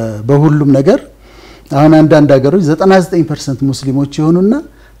በሁሉም ነገር አሁን አንዳንድ ሀገሮች 99% ሙስሊሞች ይሆኑና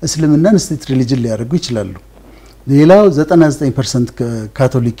እስልምናን ስቴት ሪሊጅን ሊያደርጉ ይችላሉ ሌላው 99%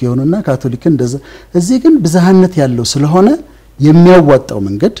 ካቶሊክ ይሆኑና ካቶሊክን እንደዛ እዚህ ግን ብዝሃነት ያለው ስለሆነ የሚያዋጣው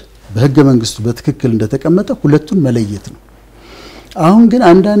መንገድ በህገ መንግስቱ በትክክል እንደተቀመጠ ሁለቱን መለየት ነው አሁን ግን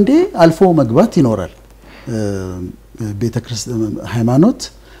አንዳንዴ አልፎ መግባት ይኖራል ቤተክርስቲያን ሃይማኖት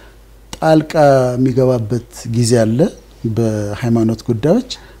ጣልቃ የሚገባበት ጊዜ አለ በሃይማኖት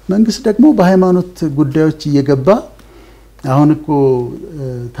ጉዳዮች መንግስት ደግሞ በሃይማኖት ጉዳዮች እየገባ አሁን እኮ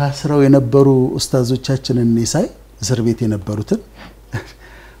ታስረው የነበሩ ኡስታዞቻችንን ሳይ እስር ቤት የነበሩትን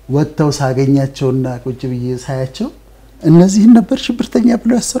ወጥተው ሳገኛቸውና ቁጭ ብዬ ሳያቸው እነዚህ ነበር ሽብርተኛ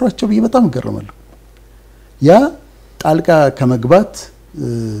ብለው ያሰሯቸው ብዬ በጣም ገረመለሁ ያ ጣልቃ ከመግባት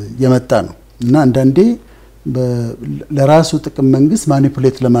የመጣ ነው እና አንዳንዴ ለራሱ ጥቅም መንግስት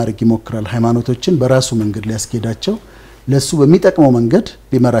ማኒፑሌት ለማድረግ ይሞክራል ሃይማኖቶችን በራሱ መንገድ ሊያስኬዳቸው ለሱ በሚጠቅመው መንገድ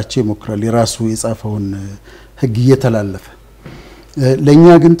ሊመራቸው ይሞክራል የራሱ የጻፈውን ህግ እየተላለፈ ለኛ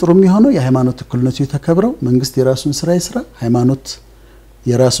ግን ጥሩ የሚሆነው የሃይማኖት እኩልነቱ የተከበረው መንግስት የራሱን ስራ ይስራ ሃይማኖት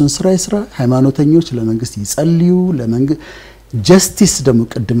የራሱን ስራ ይስራ ሃይማኖተኞች ለመንግስት ይጸልዩ ለመንግስት ጀስቲስ ደግሞ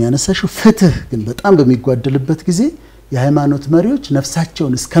ቀደም ያነሳሽው ፍትህ ግን በጣም በሚጓደልበት ጊዜ የሃይማኖት መሪዎች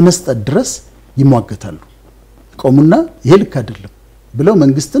ነፍሳቸውን እስከመስጠት ድረስ ይሟገታሉ ቆሙና ይሄ ልክ አይደለም ብለው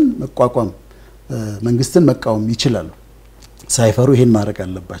መንግስትን መቃወም ይችላሉ ሳይፈሩ ይሄን ማድረግ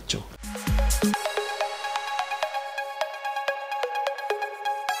አለባቸው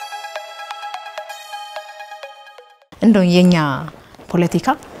እንደው የኛ ፖለቲካ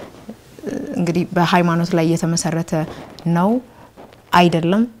እንግዲህ በሃይማኖት ላይ የተመሰረተ ነው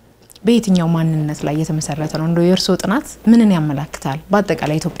አይደለም በየትኛው ማንነት ላይ የተመሰረተ ነው እንደው የርሶ ጥናት ምንን ያመላክታል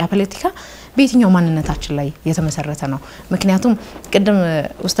በአጠቃላይ ኢትዮጵያ ፖለቲካ በየትኛው ማንነታችን ላይ የተመሰረተ ነው ምክንያቱም ቀደም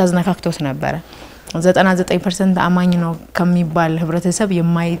ኡስታዝ ነካክቶት ነበር 99% አማኝ ነው ከሚባል ህብረተሰብ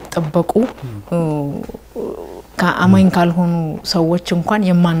የማይጠበቁ ከአማኝ ካልሆኑ ሰዎች እንኳን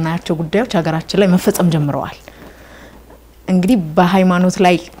የማናያቸው ጉዳዮች ሀገራችን ላይ መፈጸም ጀምረዋል እንግዲህ በሃይማኖት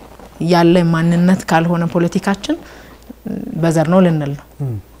ላይ ያለ ማንነት ካልሆነ ፖለቲካችን በዘር ነው ልንል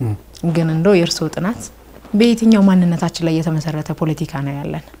ነው ግን እንደው የርሶ ጥናት በየትኛው ማንነታችን ላይ የተመሰረተ ፖለቲካ ነው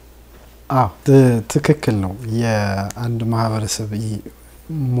ያለን ትክክል ነው የአንድ ማህበረሰብ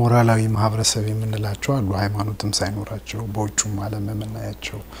ሞራላዊ ማህበረሰብ የምንላቸው አሉ ሃይማኖትም ሳይኖራቸው በውጭም ዓለም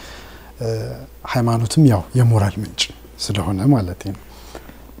የምናያቸው ሃይማኖትም ያው የሞራል ምንጭ ስለሆነ ማለት ነው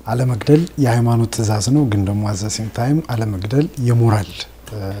አለመግደል የሃይማኖት ትእዛዝ ነው ግን ደግሞ አዘሲም ታይም አለመግደል የሞራል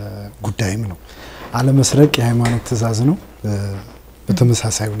ጉዳይም ነው አለመስረቅ የሃይማኖት ትእዛዝ ነው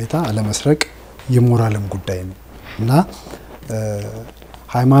በተመሳሳይ ሁኔታ አለመስረቅ የሞራልም ጉዳይ ነው እና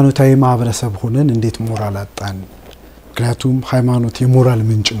ሃይማኖታዊ ማህበረሰብ ሆነን እንዴት ሞራል አጣን ምክንያቱም ሃይማኖት የሞራል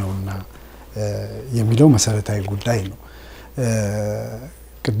ምንጭ ነውና የሚለው መሰረታዊ ጉዳይ ነው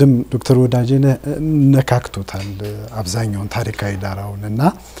ቅድም ዶክተር ወዳጄነ ነካክቶታል አብዛኛውን ታሪካዊ ዳራውንና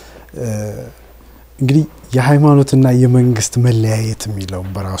እንግዲህ የሃይማኖትና የመንግስት መለያየት የሚለው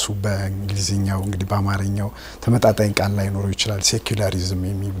በራሱ በእንግሊዝኛው እንግዲህ በአማርኛው ተመጣጣኝ ቃል ላይ ኖር ይችላል ሴኩላሪዝም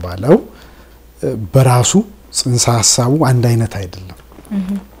የሚባለው በራሱ ጽንሰ ሐሳቡ አንድ አይነት አይደለም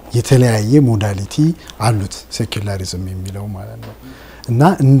የተለያየ ሞዳሊቲ አሉት ሴኩላሪዝም የሚለው ማለት ነው እና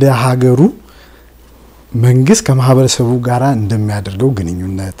እንደ ሀገሩ መንግስት ከማህበረሰቡ ጋራ እንደሚያደርገው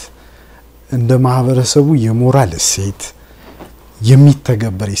ግንኙነት እንደ ማህበረሰቡ የሞራል እሴት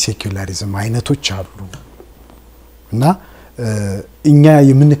የሚተገበር የሴኩላሪዝም አይነቶች አሉ እና እኛ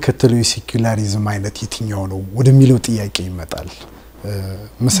የምንከተለው የሴኩላሪዝም አይነት የትኛው ነው ወደሚለው ጥያቄ ይመጣል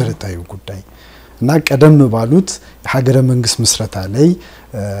መሰረታዊ ጉዳይ እና ቀደም ባሉት ሀገረ መንግስት መስረታ ላይ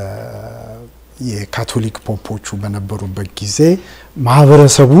የካቶሊክ ፖፖቹ በነበሩበት ጊዜ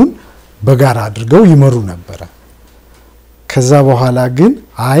ማህበረሰቡን በጋራ አድርገው ይመሩ ነበር ከዛ በኋላ ግን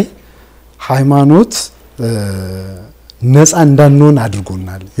አይ ሃይማኖት ነፃ እንዳንሆን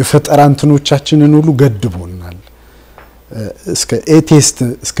አድርጎናል የፈጠራ እንትኖቻችንን ሁሉ ገድቦናል እስከ ኤቲስት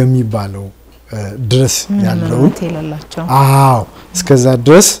እስከሚባለው ድረስ ያለው አዎ እስከዛ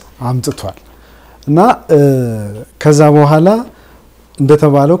ድረስ አምጥቷል እና ከዛ በኋላ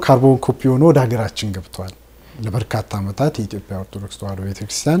እንደተባለው ካርቦን ኮፒ ሆኖ ወደ ሀገራችን ገብቷል ለበርካታ አመታት የኢትዮጵያ ኦርቶዶክስ ተዋሕዶ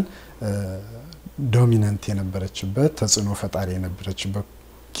ቤተክርስቲያን ዶሚናንት የነበረችበት ተጽዕኖ ፈጣሪ የነበረችበት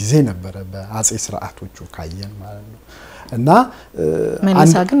ጊዜ ነበር በአጼ ስርዓቶቹ ካየን ማለት ነው እና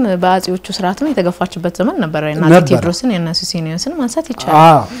መልሳ ግን በአጼዎቹ ስርዓት ነው የተገፋችበት ዘመን ነበር እና ቴዎድሮስን የነሱ ሲኒዮስን ማንሳት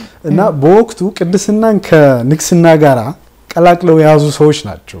ይቻላል እና በወቅቱ ቅድስናን ከንግስና ጋራ ቀላቅለው ያዙ ሰዎች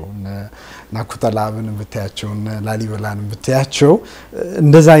ናቸው ናኩተላብን ብታያቸው ላሊበላን ብታያቸው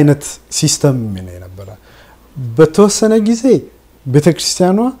እንደዛ አይነት ሲስተም ምን ነበር በተወሰነ ጊዜ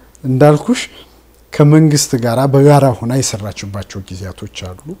ቤተክርስቲያኗ እንዳልኩሽ ከመንግስት ጋራ በጋራ ሆና የሰራችባቸው ጊዜያቶች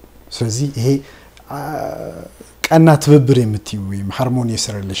አሉ ስለዚህ ይሄ ቀና ትብብር የምትይው ወይም ሃርሞኒየስ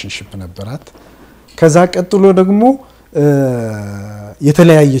ሪሌሽንሺፕ ነበራት ከዛ ቀጥሎ ደግሞ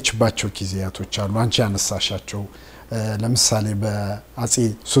የተለያየችባቸው ጊዜያቶች አሉ አንቺ ያነሳሻቸው ለምሳሌ በአጼ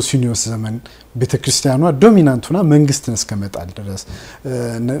ሶሲኒዮስ ዘመን ቤተክርስቲያኗ ዶሚናንት ሆና መንግስትን እስከመጣል ድረስ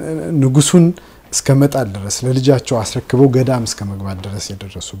ንጉሱን እስከመጣል ድረስ ለልጃቸው አስረክበው ገዳም እስከመግባት ድረስ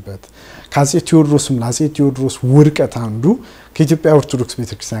የደረሱበት ካጼ ቴዎድሮስም ላጼ ቴዎድሮስ ውርቀት አንዱ ከኢትዮጵያ ኦርቶዶክስ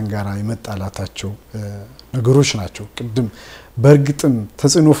ቤተክርስቲያን ጋራ የመጣላታቸው ነገሮች ናቸው ቅድም በርግጥም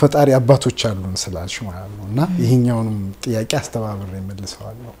ተጽዕኖ ፈጣሪ አባቶች አሉን ስላልሽ ማለት ነውና ይሄኛውንም ጥያቄ አስተባብሬ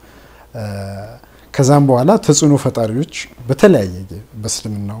መልሰዋለሁ ከዛም በኋላ ተጽዕኖ ፈጣሪዎች በተለያየ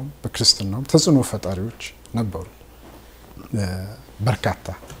በእስልምናው በክርስትናው ተጽዕኖ ፈጣሪዎች ነበሩ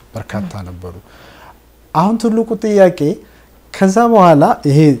በርካታ ነበሩ አሁን ትልቁ ጥያቄ ከዛ በኋላ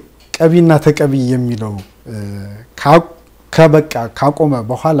ይሄ ቀቢና ተቀቢ የሚለው ካቆመ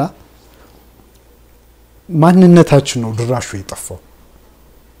በኋላ ማንነታችን ነው ድራሹ የጠፋው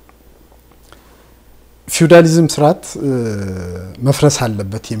ፊውዳሊዝም ስርዓት መፍረስ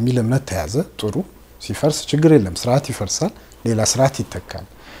አለበት የሚል እምነት ተያዘ ጥሩ ሲፈርስ ችግር የለም ስርዓት ይፈርሳል ሌላ ስርዓት ይተካል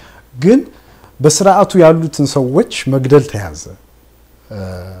ግን በስርዓቱ ያሉትን ሰዎች መግደል ተያዘ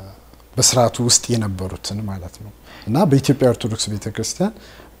በስርዓቱ ውስጥ የነበሩትን ማለት ነው እና በኢትዮጵያ ኦርቶዶክስ ቤተክርስቲያን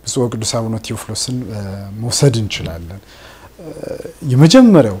ብፁዕ ቅዱስ አቡነ ቴዎፍሎስን መውሰድ እንችላለን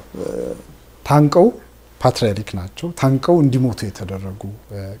የመጀመሪያው ታንቀው ፓትርያርክ ናቸው ታንቀው እንዲሞቱ የተደረጉ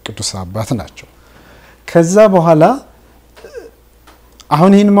ቅዱስ አባት ናቸው ከዛ በኋላ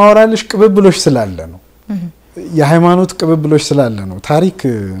አሁን ይሄን ማወራልሽ ቅብብሎሽ ስላለ ነው የሃይማኖት ቅብብሎሽ ስላለ ነው ታሪክ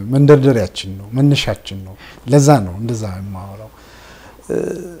መንደርደሪያችን ነው መነሻችን ነው ለዛ ነው እንደዛ ማወራው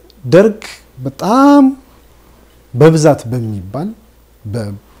ደርግ በጣም በብዛት በሚባል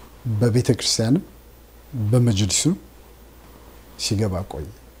በቤተክርስቲያን በመጅሊሱ ሲገባ ቆይ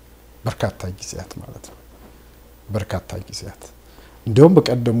በርካታ ጊዜያት ማለት ነው በርካታ ጊዜያት እንደውም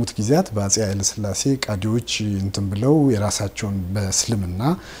በቀደሙት ጊዜያት በአጼ ኃይለ ሥላሴ ቃዲዎች እንትን ብለው የራሳቸውን በእስልምና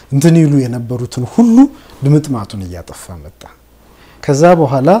እንትን ይሉ የነበሩትን ሁሉ ድምጥማቱን እያጠፋ መጣ። ከዛ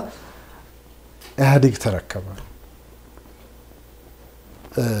በኋላ ኢህአዴግ ተረከበ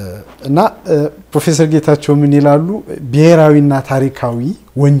እና ፕሮፌሰር ጌታቸው ምን ይላሉ? ብሔራዊና ታሪካዊ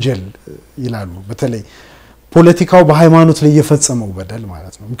ወንጀል ይላሉ። በተለይ ፖለቲካው በሃይማኖት ላይ የፈጸመው በደል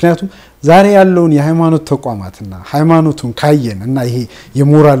ማለት ነው። ምክንያቱም ዛሬ ያለውን የሃይማኖት ተቋማትና ሃይማኖቱን ካየን እና ይሄ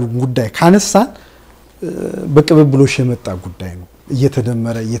የሞራል ጉዳይ ካነሳን በቅብብሎሽ የመጣ ጉዳይ ነው።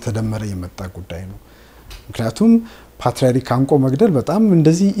 እየተደመረ የመጣ ጉዳይ ነው። ምክንያቱም ፓትርያርክ አንቆ መግደል በጣም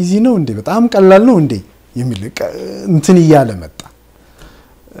እንደዚህ ኢዚ ነው እንዴ? በጣም ቀላል ነው እንዴ? የሚል እንትን እያለ መጣ።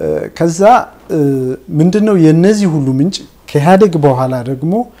 ከዛ ምንድነው የነዚህ ሁሉ ምንጭ ከኢህአዴግ በኋላ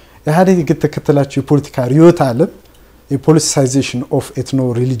ደግሞ ኢህአዴግ የተከተላቸው የፖለቲካ ሪዮት ዓለም የፖለቲሳይዜሽን ኦፍ ኤትኖ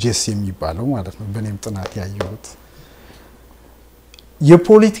ሪሊጂየስ የሚባለው ማለት ነው። በኔም ጥናት ያየሁት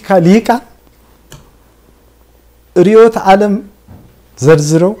የፖለቲካ ሊቃን ሪዮት ዓለም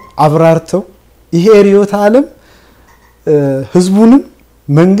ዘርዝረው አብራርተው ይሄ ሪዮት ዓለም ህዝቡንም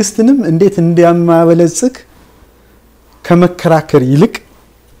መንግስትንም እንዴት እንዲያማበለጽግ ከመከራከር ይልቅ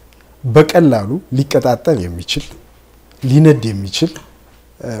በቀላሉ ሊቀጣጠል የሚችል ሊነድ የሚችል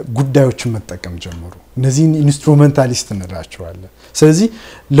ጉዳዮችን መጠቀም ጀመሩ። እነዚህን ኢንስትሩሜንታሊስት እንላቸዋለን። ስለዚህ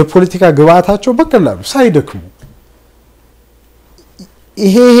ለፖለቲካ ግብአታቸው በቀላሉ ሳይደክሙ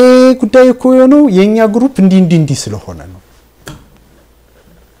ይሄ ጉዳይ እኮ የሆነው የኛ ግሩፕ እንዲ ስለሆነ ነው፣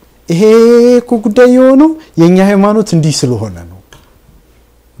 ይሄ እኮ ጉዳይ የሆነው የኛ ሃይማኖት እንዲ ስለሆነ ነው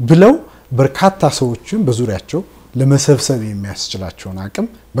ብለው በርካታ ሰዎችን በዙሪያቸው ለመሰብሰብ የሚያስችላቸውን አቅም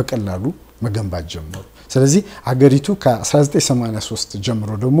በቀላሉ መገንባት ጀመሩ። ስለዚህ አገሪቱ ከ1983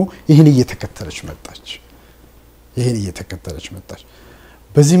 ጀምሮ ደግሞ ይሄን እየተከተለች መጣች።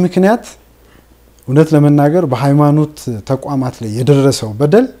 በዚህ ምክንያት እውነት ለመናገር በሃይማኖት ተቋማት ላይ የደረሰው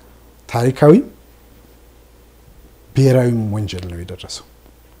በደል ታሪካዊ ብሔራዊ ወንጀል ነው የደረሰው።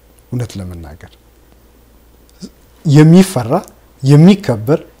 እውነት ለመናገር የሚፈራ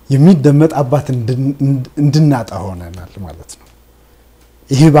የሚከበር የሚደመጥ አባት እንድናጣ ሆነናል ማለት ነው።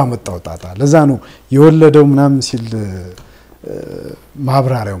 ይሄ ባመጣው ጣጣ ለዛ ነው የወለደው ምናምን ሲል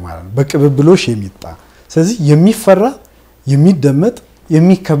ማብራሪያው ማለት ነው በቅብብሎሽ የሚጣ። ስለዚህ የሚፈራ የሚደመጥ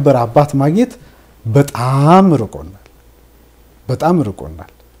የሚከበር አባት ማግኘት በጣም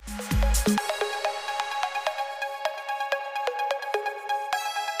ርቆናል።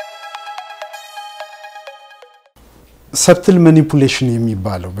 ሰብትል ማኒፑሌሽን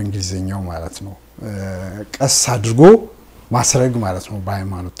የሚባለው በእንግሊዘኛው ማለት ነው ቀስ አድርጎ ማስረግ ማለት ነው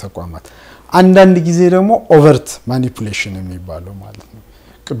በሃይማኖት ተቋማት። አንዳንድ ጊዜ ደግሞ ኦቨርት ማኒፑሌሽን የሚባለው ማለት ነው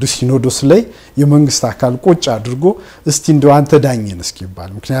ቅዱስ ሲኖዶስ ላይ የመንግስት አካል ቁጭ አድርጎ እስቲ እንደው አንተ ዳኘን እስኪባል።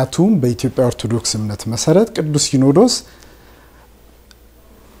 ምክንያቱም በኢትዮጵያ ኦርቶዶክስ እምነት መሰረት ቅዱስ ሲኖዶስ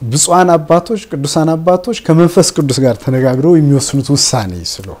ብፁዓን አባቶች ቅዱሳን አባቶች ከመንፈስ ቅዱስ ጋር ተነጋግረው የሚወስኑት ውሳኔ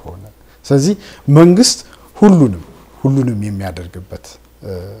ስለሆነ ስለዚህ መንግስት ሁሉንም የሚያደርግበት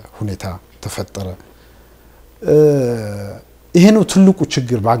ሁኔታ ተፈጠረ። ይሄ ነው ትልቁ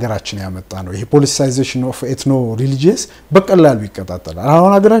ችግር በአገራችን ያመጣ ነው። ይሄ ፖለቲሳይዜሽን ኦፍ ኤትኖ ሪሊጂየስ በቀላሉ ይቀጣጠላል።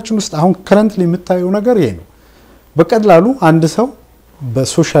 አሁን አገራችን ውስጥ አሁን ከረንትሊ የምታየው ነገር ይሄ ነው። በቀላሉ አንድ ሰው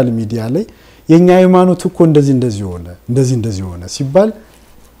በሶሻል ሚዲያ ላይ የኛ ሃይማኖት እኮ እንደዚህ ሆነ ሲባል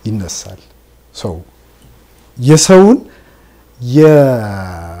ይነሳል። ሰው የሰውን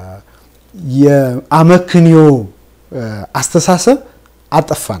የአመክንዮ አስተሳሰብ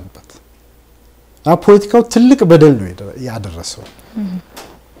አጠፋንበት። ፖለቲካው ትልቅ በደል ነው ያደረሰው።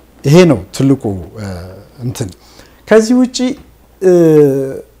 ይሄ ነው ትልቁ እንትን። ከዚህ ውጪ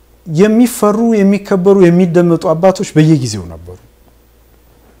የሚፈሩ የሚከበሩ የሚደመጡ አባቶች በየጊዜው ነበሩ።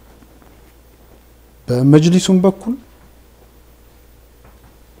 በመጅሊሱም በኩል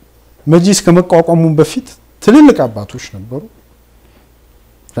መጅሊስ ከመቋቋሙ በፊት ትልልቅ አባቶች ነበሩ።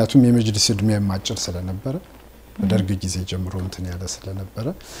 ምክንያቱም የመጅሊስ እድሜ ማጭር ስለነበረ በደርግ ጊዜ ጀምሮ እንትን ያለ ስለነበረ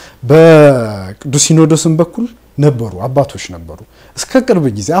በቅዱስ ሲኖዶስም በኩል ነበሩ አባቶች ነበሩ እስከ ቅርብ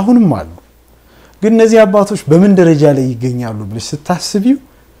ጊዜ አሁንም አሉ። ግን እነዚህ አባቶች በምን ደረጃ ላይ ይገኛሉ ብለሽ ስታስቢው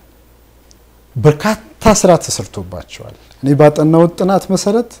በርካታ ስራ ተሰርቶባቸዋል። እኔ ባጠናው ጥናት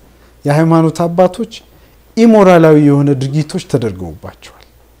መሰረት የሃይማኖት አባቶች ኢሞራላዊ የሆነ ድርጊቶች ተደርገውባቸዋል፣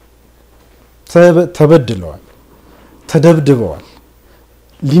 ተበድለዋል፣ ተደብድበዋል።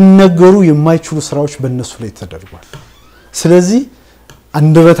 ሊነገሩ የማይችሉ ስራዎች በእነሱ ላይ ተደርጓል። ስለዚህ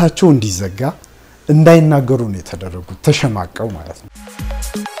አንደበታቸው እንዲዘጋ እንዳይናገሩ ነው የተደረጉት፣ ተሸማቀው ማለት ነው።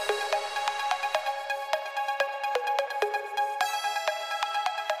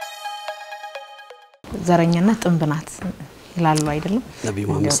 ዘረኛና ጥንብናት ይላሉ አይደለም ነብዩ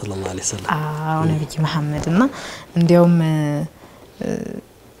መሐመድ ሰለላሁ ዐለይሂ ወሰለም። ነብዩ መሐመድና እንዲያውም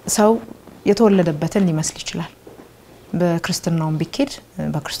ሰው የተወለደበትን ሊመስል ይችላል በክርስትናውም ቢኬድ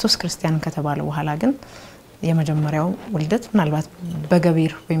በክርስቶስ ክርስቲያን ከተባለ በኋላ ግን የመጀመሪያው ውልደት ምናልባት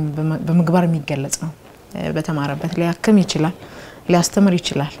በገቢር ወይም በምግባር የሚገለጽ ነው በተማረበት ሊያክም ይችላል ሊያስተምር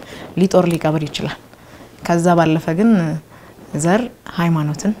ይችላል ሊጦር ሊቀብር ይችላል ከዛ ባለፈ ግን ዘር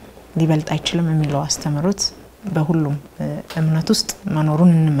ሃይማኖትን ሊበልጥ አይችልም የሚለው አስተምሮት በሁሉም እምነት ውስጥ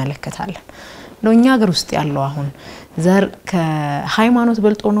መኖሩን እንመለከታለን ለኛ ሀገር ውስጥ ያለው አሁን ዘር ከሃይማኖት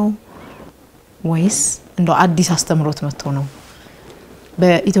በልጦ ነው ወይስ እንደው አዲስ አስተምሮት መጥቶ ነው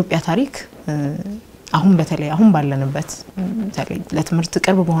በኢትዮጵያ ታሪክ አሁን በተለይ አሁን ባለንበት ለትምህርት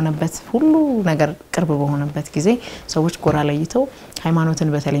ቅርብ በሆነበት ሁሉ ነገር ቅርብ በሆነበት ጊዜ ሰዎች ጎራ ለይተው ሃይማኖትን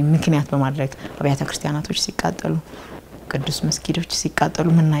በተለይ ምክንያት በማድረግ አብያተ ክርስቲያናቶች ሲቃጠሉ ቅዱስ መስጊዶች ሲቃጠሉ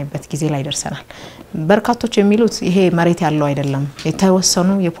ምናይበት ጊዜ ላይ ደርሰናል በርካቶች የሚሉት ይሄ መሬት ያለው አይደለም የተወሰኑ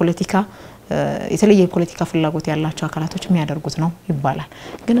የፖለቲካ የተለየ የፖለቲካ ፍላጎት ያላቸው አካላቶች የሚያደርጉት ነው ይባላል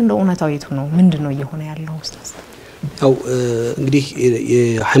ግን እንደው እውነታው የቱ ነው ምንድነው እየሆነ ያለው ኡስታዝ ያው እንግዲህ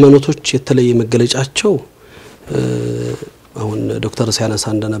የሃይማኖቶች የተለየ መገለጫቸው አሁን ዶክተር ሲያነሳ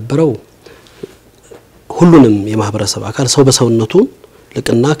እንደነበረው ሁሉንም የማህበረሰብ አካል ሰው በሰውነቱ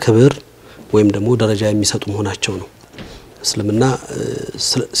ልቅና ክብር ወይም ደግሞ ደረጃ የሚሰጡ መሆናቸው ነው እስልምና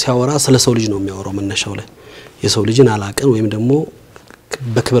ሲያወራ ስለ ሰው ልጅ ነው የሚያወራው መነሻው ላይ የሰው ልጅን አላቀን ወይም ደግሞ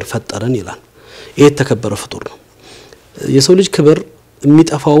በክብር ፈጠረን ይላል ይሄ ተከበረ ፍጡር ነው የሰው ልጅ ክብር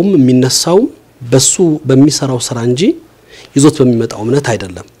የሚጠፋውም የሚነሳው በሱ በሚሰራው ስራ እንጂ ይዞት በሚመጣው እምነት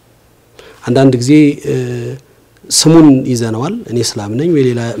አይደለም አንዳንድ ጊዜ ስሙን ይዘነዋል እኔ እስላም ነኝ ወይ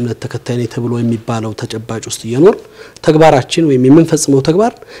ሌላ እምነት ተከታይ ነኝ ተብሎ የሚባለው ተጨባጭ ውስጥ እየኖር ተግባራችን ወይም የምንፈጽመው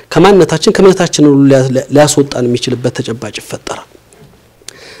ተግባር ከማንነታችን ከእምነታችን ሊያስወጣን የሚችልበት ተጨባጭ ይፈጠራል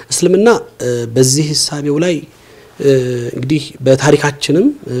እስልምና በዚህ ሐሳቤው ላይ እንግዲህ በታሪካችንም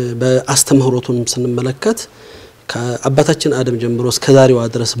በአስተምህሮቱም ስንመለከት ከአባታችን አደም ጀምሮ እስከ ዛሬው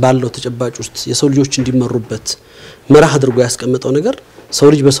ድረስ ባለው ተጨባጭ ውስጥ የሰው ልጆች እንዲመሩበት መራህ አድርጎ ያስቀመጠው ነገር ሰው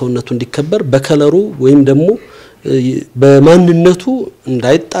ልጅ በሰውነቱ እንዲከበር በከለሩ ወይም ደግሞ በማንነቱ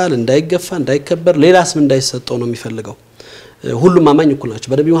እንዳይጣል እንዳይገፋ እንዳይከበር ሌላ ስም እንዳይሰጠው ነው የሚፈልገው ሁሉም አማኝ እኩል ናቸው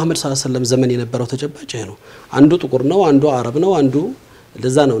በነብዩ መሐመድ ሰለላሁ ዐለይሂ ወሰለም ዘመን የነበረው ተጨባጭ ይሄ ነው አንዱ ጥቁር ነው አንዱ አረብ ነው አንዱ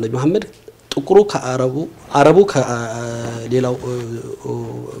ለዛ ነው ነብዩ መሐመድ ጥቁሩ ከአረቡ ከሌላው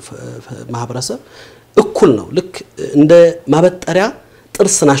ማህበረሰብ እኩል ነው ልክ እንደ ማበጠሪያ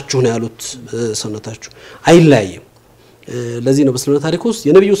ጥርስ ናችሁ ነው ያሉት ሰውነታችሁ አይለያይም ለዚህ ነው በእስልምና ታሪክ ውስጥ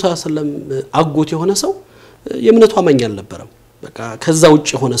የነብዩ ሰለላሁ ዐለይሂ ወሰለም አጎት የሆነ ሰው የእምነቱ አማኝ አልነበረም በቃ ከዛ ውጭ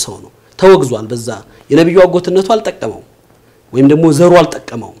የሆነ ሰው ነው ተወግዟል በዛ የነብዩ አጎትነቱ አልጠቀመው ወይም ደግሞ ዘሩ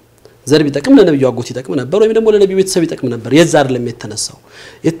አልጠቀመው ዘር ቢጠቅም ለነብዩ አጎት ይጠቅም ነበር ወይም ደግሞ ለነብዩ ቤተሰብ ይጠቅም ነበር የዛ አይደለም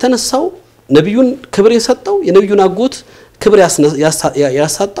የተነሳው ነብዩን ክብር የሰጠው የነብዩን አጎት ክብር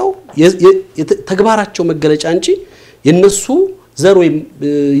ያሳጣው ተግባራቸው መገለጫ እንጂ የነሱ ዘር ወይም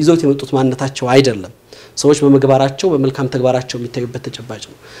ይዘውት የመጡት ማንነታቸው አይደለም ሰዎች በመግባራቸው በመልካም ተግባራቸው የሚታዩበት ተጨባጭ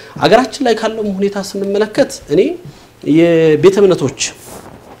ነው አገራችን ላይ ካለው ሁኔታ ስንመለከት እኔ የቤተ እምነቶች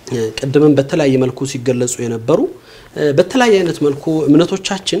ቀደም በተለያየ መልኩ ሲገለጹ የነበሩ በተለያየ አይነት መልኩ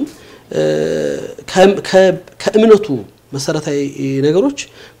እምነቶቻችን ከእምነቱ መሰረታዊ ነገሮች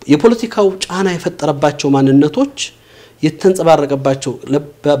የፖለቲካው ጫና የፈጠረባቸው ማንነቶች የተንጸባረቀባቸው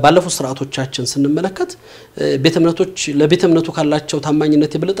ባለፉት ስርዓቶቻችን ስንመለከት ቤተ እምነቶች ለቤተ እምነቱ ካላቸው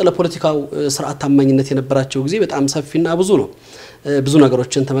ታማኝነት የበለጠ ለፖለቲካው ስርዓት ታማኝነት የነበራቸው ጊዜ በጣም ሰፊና ብዙ ነው ብዙ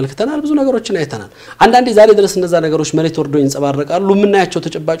ነገሮችን ተመልክተናል ብዙ ነገሮችን አይተናል አንዳንዴ ዛሬ ድረስ እነዛ ነገሮች መሬት ወርዶ ይንጸባረቃሉ ምናያቸው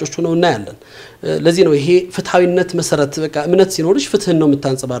ተጨባጮች ሆነው እናያለን ለዚህ ነው ይሄ ፍትሃዊነት መሰረት በቃ እምነት ሲኖርሽ ፍትህን ነው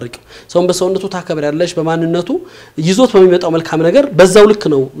የምታንጸባርቀው ሰውን በሰውነቱ ታከብር ያለሽ በማንነቱ ይዞት በሚመጣው መልካም ነገር በዛው ልክ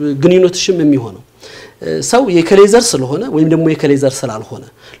ነው ግንኙነትሽም የሚሆነው ሰው የከሌዘር ስለሆነ ወይም ደግሞ የከሌዘር ስላልሆነ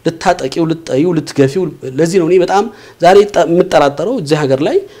ልታጠቂው ልትጠዩ ልትገፊው ለዚህ ነው እኔ በጣም ዛሬ የምጠራጠረው እዚህ ሀገር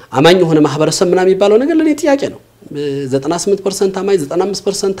ላይ አማኝ የሆነ ማህበረሰብ ምናምን የሚባለው ነገር ለኔ ጥያቄ ነው 98% አማኝ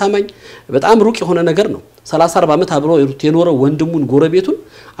 95% አማኝ በጣም ሩቅ የሆነ ነገር ነው 30-40 ዓመት አብሮ የኖረው ወንድሙን ጎረቤቱን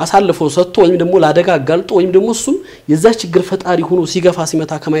አሳልፎ ሰጥቶ ወይም ደግሞ ለአደጋ አጋልጦ ወይም ደግሞ እሱም የዛ ችግር ፈጣሪ ሆኖ ሲገፋ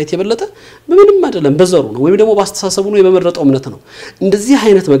ሲመታ ከማየት የበለጠ ምንም አይደለም በዘሩ ነው ወይም ደግሞ ባስተሳሰቡ ነው የመመረጠው እምነት ነው እንደዚህ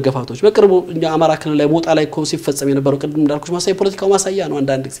አይነት መገፋቶች በቅርቡ አማራ ክልል ላይ ሞጣ ላይ ኮ ሲፈጸም የነበረው ቅድም እንዳልኩሽ ማሳይ ፖለቲካው ማሳያ ነው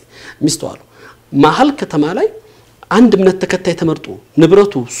አንዳንድ ጊዜ ሚስተዋሉ ማህል ከተማ ላይ አንድ እምነት ተከታይ ተመርጦ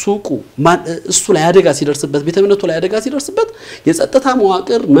ንብረቱ ሱቁ እሱ ላይ አደጋ ሲደርስበት ቤተ እምነቱ ላይ አደጋ ሲደርስበት የጸጥታ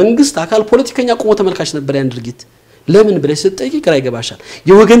መዋቅር መንግስት አካል ፖለቲከኛ ቆሞ ተመልካች ነበር ያን ድርጊት ለምን ብለሽ ስትጠይቂ ግራ ይገባሻል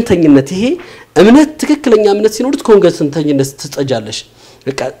የወገንተኝነት ይሄ እምነት ትክክለኛ እምነት ሲኖርት ከወገንተኝነት ትጸጃለሽ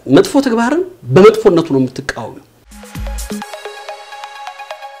በቃ መጥፎ ተግባርን በመጥፎነቱ ነው የምትቃወሚው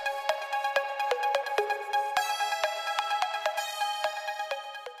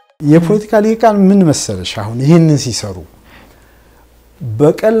የፖለቲካ ሊቃን ምን መሰለሽ አሁን ይሄንን ሲሰሩ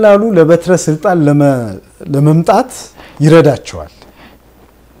በቀላሉ ለበትረ ስልጣን ለመምጣት ይረዳቸዋል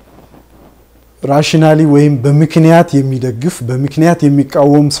ራሽናሊ ወይም በምክንያት የሚደግፍ በምክንያት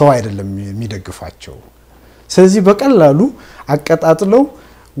የሚቃወም ሰው አይደለም የሚደግፋቸው ስለዚህ በቀላሉ አቀጣጥለው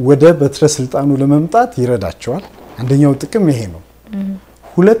ወደ በትረ ስልጣኑ ለመምጣት ይረዳቸዋል አንደኛው ጥቅም ይሄ ነው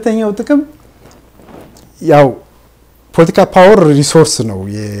ሁለተኛው ጥቅም ያው ፖለቲካ ፓወር ሪሶርስ ነው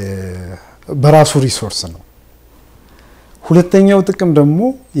በራሱ ሪሶርስ ነው ሁለተኛው ጥቅም ደግሞ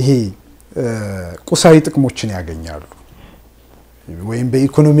ይሄ ቁሳዊ ጥቅሞችን ያገኛሉ ወይም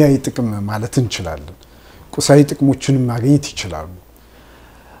በኢኮኖሚያዊ ጥቅም ማለት እንችላለን ቁሳዊ ጥቅሞችን ማግኘት ይችላሉ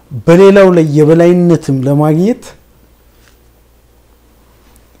በሌላው ላይ የበላይነትም ለማግኘት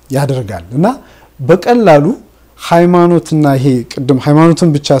ያደርጋል እና በቀላሉ ሃይማኖትና ይሄ ቅድም ሃይማኖትን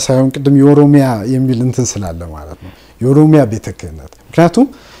ብቻ ሳይሆን ቅድም የኦሮሚያ የሚል እንትን ስላለ ማለት ነው የኦሮሚያ ቤተ ክህነት ምክንያቱም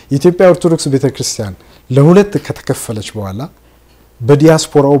የኢትዮጵያ ኦርቶዶክስ ቤተክርስቲያን ለሁለት ከተከፈለች በኋላ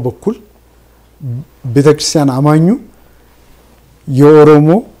በዲያስፖራው በኩል ቤተክርስቲያን አማኙ የኦሮሞ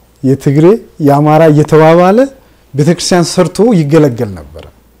የትግሬ የአማራ እየተባባለ ቤተክርስቲያን ሰርቶ ይገለገል ነበር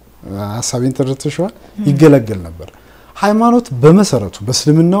ሐሳቤን ተረድተሽዋል ይገለገል ነበር ሃይማኖት በመሰረቱ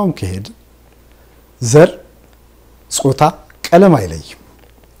በእስልምናውም ከሄድ ዘር ጾታ ቀለም አይለይም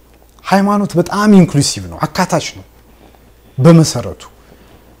ሃይማኖት በጣም ኢንክሉሲቭ ነው አካታች ነው በመሰረቱ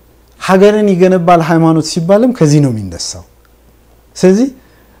ሀገርን ይገነባል ሃይማኖት ሲባልም ከዚህ ነው የሚነሳው ስለዚህ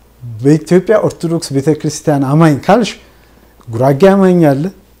በኢትዮጵያ ኦርቶዶክስ ቤተክርስቲያን አማኝ ካልሽ ጉራጌ አማኝ አለ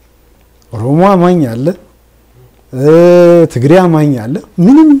ኦሮሞ አማኝ አለ ትግሬ አማኝ አለ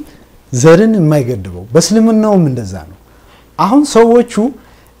ምንም ዘርን የማይገድበው በእስልምናውም እንደዛ ነው አሁን ሰዎቹ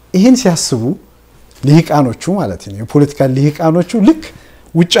ይሄን ሲያስቡ ሊቃኖቹ ማለት ነው የፖለቲካ ሊቃኖቹ ልክ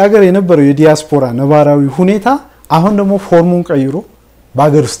ውጭ ሀገር የነበረው የዲያስፖራ ነባራዊ ሁኔታ አሁን ደግሞ ፎርሙን ቀይሮ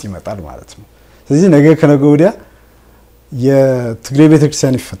በአገር ውስጥ ይመጣል ማለት ነው ስለዚህ ነገ ከነገ ወዲያ የትግሬ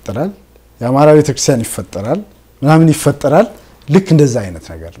ቤተክርስቲያን ይፈጠራል የአማራ ቤተክርስቲያን ይፈጠራል ምናምን ይፈጠራል ልክ እንደዛ አይነት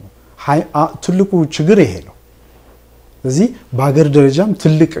ነገር ነው ትልቁ ችግር ይሄ ነው ስለዚህ በአገር ደረጃም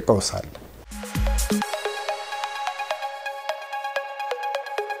ትልቅ ቀውስ አለ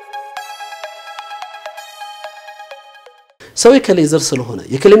ሰው የከሌዘር ስለሆነ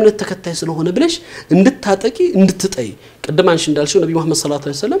የከሌምነት ተከታይ ስለሆነ ብለሽ እንድታጠቂ እንድትጠይ ቅድማንሽ እንዳልሽው ነብዩ መሐመድ ሰለላሁ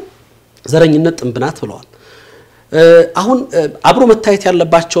ዐለይሂ ወሰለም ዘረኝነት ጥንብናት ብለዋል አሁን አብሮ መታየት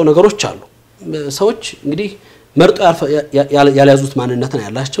ያለባቸው ነገሮች አሉ ሰዎች እንግዲህ መርጦ ያለያዙት ማንነት ነው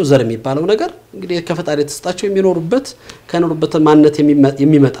ያላቸው ዘር የሚባለው ነገር እንግዲህ ከፈጣሪ ተስጣቸው የሚኖሩበት ከኖሩበት ማንነት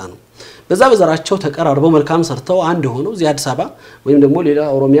የሚመጣ ነው በዛ በዘራቸው ተቀራርበው መልካም ሰርተው አንድ ሆነው እዚህ አዲስ አበባ ወይም ደግሞ ሌላ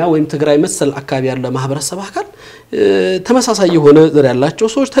ኦሮሚያ ወይም ትግራይ መሰል አካባቢ ያለ ማህበረሰብ አካል ተመሳሳይ የሆነ ዘር ያላቸው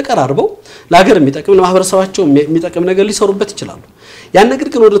ሰዎች ተቀራርበው ለሀገር የሚጠቅም ለማህበረሰባቸው የሚጠቅም ነገር ሊሰሩበት ይችላሉ ያን ነገር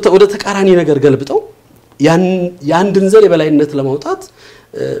ግን ወደ ተቃራኒ ነገር ገልብጠው ያንድን ዘር የበላይነት ለማውጣት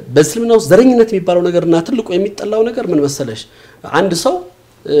በእስልምና ውስጥ ዘረኝነት የሚባለው ነገርና ትልቁ የሚጠላው ነገር ምን መሰለሽ አንድ ሰው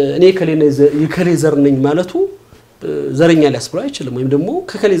እኔ የከሌ ዘር ነኝ ማለቱ ዘረኛ ሊያስብለው አይችልም ወይም ደግሞ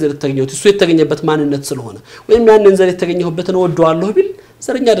ከከሌ ዘር ተገኘሁት እሱ የተገኘበት ማንነት ስለሆነ ወይም ያንን ዘር የተገኘሁበትን ወደዋለሁ ቢል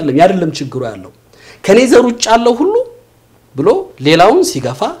ዘረኛ አይደለም ችግሩ ያለው ከኔ ዘር ውጭ ያለው ሁሉ ብሎ ሌላውን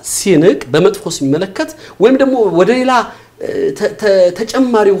ሲጋፋ ሲንቅ በመጥፎ ሲመለከት ወይም ደግሞ ወደ ሌላ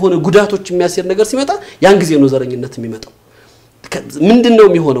ተጨማሪ ሆነ ጉዳቶች የሚያስር ነገር ሲመጣ ያን ጊዜ ነው ዘረኝነት የሚመጣው ምንድነው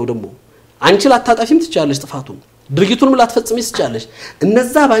የሚሆነው ደግሞ አንቺ ላታጣፊም ትቻለሽ ጥፋቱን ድርጊቱንም ላትፈጽሚስ ትቻለሽ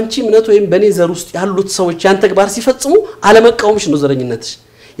እነዛ ባንቺ እምነት ወይም በኔ ዘር ውስጥ ያሉት ሰዎች ያን ተግባር ሲፈጽሙ አለመቃወምሽ ነው ዘረኝነትሽ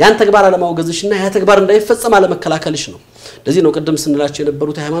ያን ተግባር አለማውገዝሽና ያ ተግባር እንዳይፈጸም አለመከላከልሽ ነው ለዚህ ነው ቀደም ስንላቸው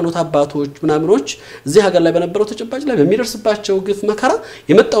የነበሩት ሃይማኖት አባቶች ምናምኖች እዚህ ሀገር ላይ በነበረው ተጨባጭ ላይ በሚደርስባቸው ግፍ መከራ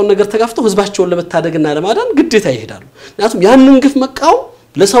የመጣውን ነገር ተጋፍተው ህዝባቸውን ለመታደግና ለማዳን ግዴታ ይሄዳሉ ምክንያቱም ያንን ግፍ መቃወም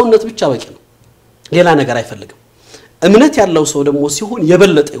ለሰውነት ብቻ በቂ ነው ሌላ ነገር አይፈልግም እምነት ያለው ሰው ደግሞ ሲሆን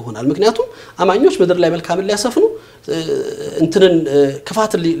የበለጠ ይሆናል ምክንያቱም አማኞች ምድር ላይ መልካም ሊያሰፍኑ እንትንን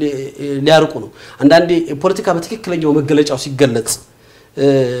ክፋት ሊያርቁ ነው አንዳንዴ ፖለቲካ በትክክለኛው መገለጫው ሲገለጽ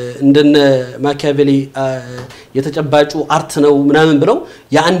እንደነ ማኪያቬሊ የተጨባጩ አርት ነው ምናምን ብለው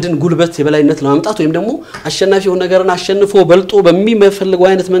ያንድን ጉልበት የበላይነት ለማምጣት ወይም ደግሞ አሸናፊው ነገርን አሸንፎ በልጦ በሚፈልገው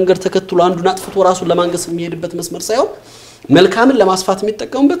አይነት መንገድ ተከትሎ አንዱን አጥፍቶ ራሱን ለማንገስ የሚሄድበት መስመር ሳይሆን መልካምን ለማስፋት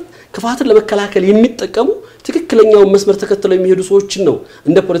የሚጠቀሙበት ክፋትን ለመከላከል የሚጠቀሙ ትክክለኛው መስመር ተከትለው የሚሄዱ ሰዎችን ነው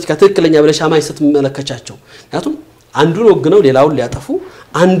እንደ ፖለቲካ ትክክለኛ ብለሽ አማኝ ስትመለከቻቸው ምክንያቱም አንዱን ወግነው ሌላውን ሊያጠፉ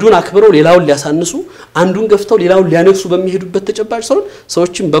አንዱን አክብረው ሌላውን ሊያሳንሱ አንዱን ገፍተው ሌላውን ሊያነክሱ በሚሄዱበት ተጨባጭ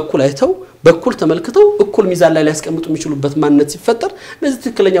ሰዎችን በኩል አይተው በኩል ተመልክተው እኩል ሚዛን ላይ ሊያስቀምጡ የሚችሉበት ማንነት ሲፈጠር እነዚህ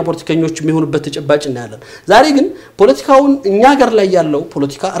ትክክለኛ ፖለቲከኞች የሚሆኑበት ተጨባጭ እናያለን ዛሬ ግን ፖለቲካውን እኛ ሀገር ላይ ያለው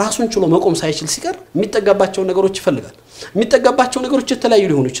ፖለቲካ ራሱን ችሎ መቆም ሳይችል ሲቀር የሚጠጋባቸው ነገሮች ይፈልጋል የሚጠጋባቸው ነገሮች የተለያዩ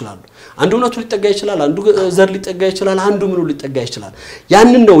ሊሆኑ ይችላሉ አንዱ እውነቱ ሊጠጋ ይችላል አንዱ ዘር ሊጠጋ ይችላል አንዱ ምኑ ሊጠጋ ይችላል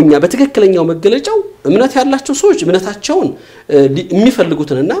ያንን ነውኛ በትክክለኛው መገለጫው እምነት ያላቸው ሰዎች እምነታቸውን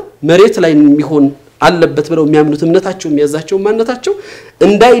የሚፈልጉትንና መሬት ላይ የሚሆን አለበት ብለው የሚያምኑት እምነታቸው የሚያዛቸው ማንነታቸው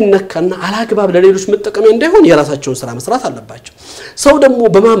እንዳይነካና አላግባብ ለሌሎች መጠቀሚያ እንዳይሆን የራሳቸውን ስራ መስራት አለባቸው ሰው ደግሞ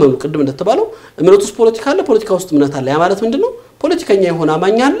በማመኑ ቅድም እንደተባለው እምነት ውስጥ ፖለቲካ አለ ፖለቲካ ውስጥ እምነት አለ ያ ማለት ምንድነው ፖለቲከኛ የሆነ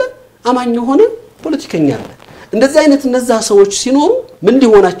አማኝ አለ አማኝ የሆነ ፖለቲከኛ አለ እንደዚህ አይነት እነዛ ሰዎች ሲኖሩ ምን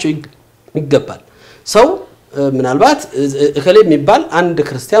ሊሆናቸው ይገባል ሰው ምናልባት እከሌ የሚባል አንድ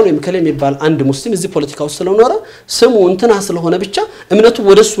ክርስቲያን ወይ እከሌ የሚባል አንድ ሙስሊም እዚህ ፖለቲካ ውስጥ ስለኖረ ስሙ እንትና ስለሆነ ብቻ እምነቱ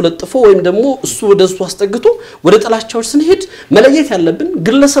ወደሱ ለጥፎ ወይም ደግሞ እሱ ወደሱ አስጠግቶ ወደ ጥላቻዎች ስንሄድ መለየት ያለብን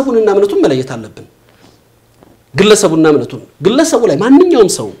ግለሰቡንና እምነቱን መለየት አለብን ግለሰቡና እምነቱን ግለሰቡ ላይ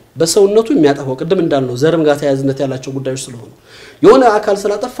ማንኛውም ሰው በሰውነቱ የሚያጠፋው ቅድም እንዳልነው ዘርም ጋር ተያያዝነት ያላቸው ጉዳዮች ስለሆኑ የሆነ አካል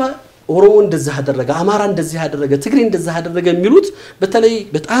ስላጠፋ ኦሮሞ እንደዚህ አደረገ አማራ እንደዚህ አደረገ ትግሬ እንደዚህ አደረገ የሚሉት በተለይ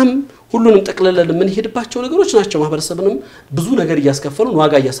በጣም ሁሉንም ጠቅለለን ምን ሄድባቸው ነገሮች ናቸው ማህበረሰብንም ብዙ ነገር ያስከፈሉን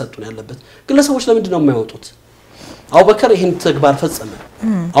ዋጋ ያሳጡን ያለበት ግለሰቦች ለምንድን ነው የማይወጡት አቡበከር ይሄን ተግባር ፈጸመ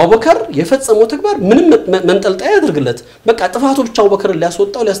አቡበከር የፈጸመው ተግባር ምንም መንጠልጣይ ያድርግለት በቃ ጥፋቱ ብቻ አቡበከር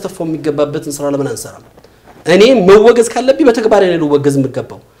ሊያስወጣው ሊያስተፋው የሚገባበትን ስራ ለምን አንሰራም እኔ መወገዝ ካለብኝ በተግባር ላይ ልወገዝ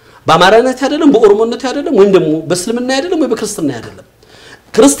የምገባው በአማራነት አይደለም በኦሮሞነት አይደለም ወይም ደግሞ በእስልምና አይደለም ወይ በክርስትና አይደለም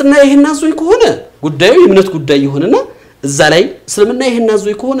ክርስትና ይሄን አዞይ ከሆነ ጉዳዩ የእምነት ጉዳይ ይሆንና እዛ ላይ እስልምና ይሄን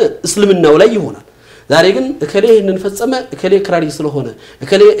አዞይ ከሆነ እስልምናው ላይ ይሆናል ዛሬ ግን እከሌ ይሄንን ፈጸመ እከሌ ክራሪ ስለሆነ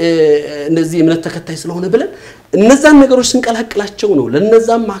እከሌ እነዚህ እምነት ተከታይ ስለሆነ ብለን እነዛን ነገሮች ስንቀላቅላቸው ነው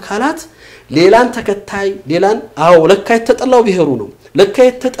ለነዛም አካላት ሌላን ተከታይ ሌላን አው ለካ የተጠላው ብሄሩ ነው ለካ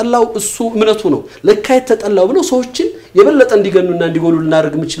የተጠላው እሱ እምነቱ ነው ለካ የተጠላው ብሎ ሰዎችን የበለጠ እንዲገኑና እንዲጎሉ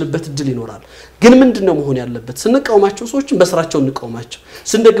ልናደርግ የምንችልበት እድል ይኖራል ግን ምንድነው መሆን ያለበት ስንቀውማቸው ሰዎችን በስራቸው እንቀውማቸው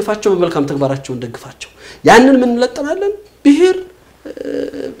ስንደግፋቸው በመልካም ተግባራቸው እንደግፋቸው ያንን ምን ለጠናለን ብሄር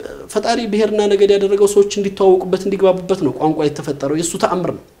ፈጣሪ ብሄርና ነገድ ያደረገው ሰዎች እንዲተዋወቁበት እንዲግባቡበት ነው ቋንቋ የተፈጠረው የሱ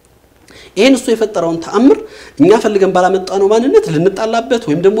ተአምር ነው ይሄን እሱ የፈጠረውን ተአምር እኛ ፈልገን ባላመጣነው ማንነት ልንጣላበት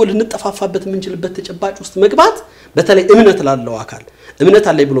ወይም ደግሞ ልንጠፋፋበት የምንችልበት ተጨባጭ ውስጥ መግባት በተለይ እምነት ላለው አካል እምነት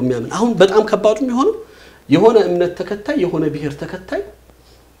አለይ ብሎ የሚያምን አሁን በጣም ከባዱ የሚሆነው የሆነ እምነት ተከታይ የሆነ ብሄር ተከታይ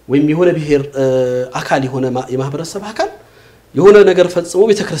ወይም የሆነ ብሄር አካል የሆነ የማህበረሰብ አካል የሆነ ነገር ፈጽሞ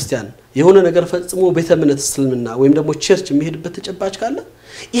ቤተክርስቲያን የሆነ ነገር ፈጽሞ ቤተ እምነት እስልምና ወይም ደግሞ ቸርች የሚሄድበት ተጨባጭ ካለ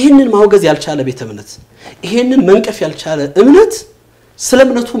ይሄንን ማውገዝ ያልቻለ ቤተ እምነት ይሄንን መንቀፍ ያልቻለ እምነት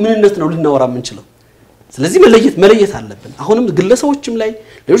ስለምነቱ ምንነት ነው ልናወራ የምንችለው ስለዚህ መለየት አለብን አሁንም ግለሰቦችም ላይ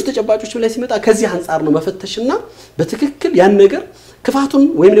ሌሎች ተጨባጮችም ላይ ሲመጣ ከዚህ አንፃር ነው መፈተሽና በትክክል ያን ነገር ክፋቱን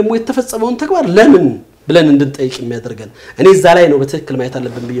ወይም ደግሞ የተፈጸመውን ተግባር ለምን ብለን እንድንጠይቅ የሚያደርገን እኔ እዛ ላይ ነው በትክክል ማየት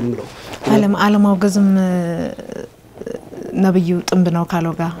አለብን በየምለው ዓለም አውገዝም ነብዩ ጥንብ ነው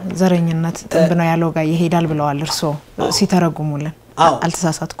ካሎጋ ዘረኝነት ጥንብ ነው ያሎጋ ይሄዳል ብለዋል እርሶ ሲተረጉሙልን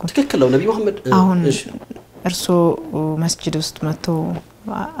አልተሳሳትኩም ትክክል ነው ነብዩ መሐመድ አሁን እርሶ መስጂድ ውስጥ መጥቶ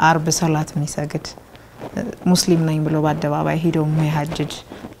አርብ ሰላት የሚሰግድ ሙስሊም ነኝ ብሎ በአደባባይ ሄዶ የሚያሐጅጅ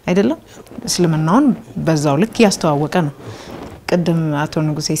አይደለም እስልምናውን በዛው ልክ ያስተዋወቀ ነው ቅድም አቶ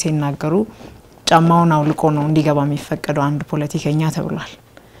ንጉሴ ሲናገሩ ጫማውን አውልቆ ነው እንዲገባ የሚፈቀደው አንድ ፖለቲከኛ ተብሏል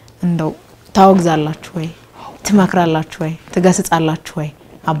እንደው ታወግዛላችሁ ወይ ትመክራላችሁ ወይ ትገስጻላችሁ ወይ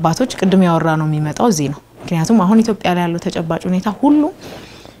አባቶች ቅድም ያወራ ነው የሚመጣው እዚህ ነው ምክንያቱም አሁን ኢትዮጵያ ላይ ያለው ተጨባጭ ሁኔታ ሁሉ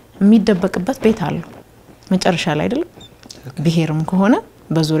የሚደበቅበት ቤት አለው መጨረሻ ላይ አይደለም ብሄርም ከሆነ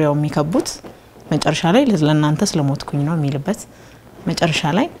በዙሪያው የሚከቡት መጨረሻ ላይ ለእናንተ ስለሞትኩኝ ነው የሚልበት መጨረሻ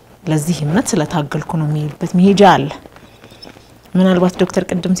ላይ ለዚህ እምነት ስለታገልኩ ነው የሚልበት መሄጃ አለ ምናልባት ዶክተር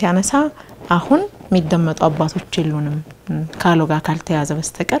ቅድም ሲያነሳ አሁን የሚደመጡ አባቶች የሉንም ካሎጋ ካልተያዘ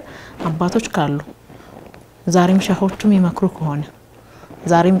በስተቀር አባቶች ካሉ ዛሬም ሸሆቹም ይመክሩ ከሆነ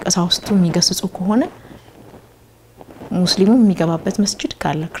ዛሬም ቀሳውስቱ የሚገስጹ ከሆነ ሙስሊሙ የሚገባበት መስጂድ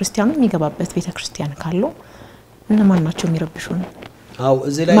ካለ ክርስቲያኑ የሚገባበት ቤተክርስቲያን ካለ እነማን ናቸው የሚረብሹን አው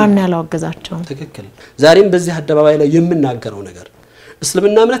እዚህ ላይ ማን ያላወገዛቸው ትክክል ዛሬም በዚህ አደባባይ ላይ የምናገረው ነገር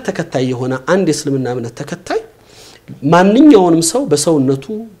እስልምና እምነት ተከታይ የሆነ አንድ እስልምና እምነት ተከታይ ማንኛውንም ሰው በሰውነቱ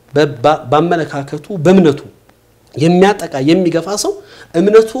በአመለካከቱ በእምነቱ የሚያጠቃ የሚገፋ ሰው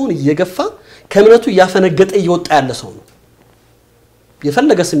እምነቱን እየገፋ ከእምነቱ ያፈነገጠ ይወጣ ያለ ሰው ነው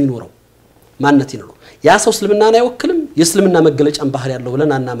የፈለገ ስም ይኖረው ማንነት ይኖረው ያ ሰው እስልምናን አይወክልም የእስልምና መገለጫን ባህር ያለው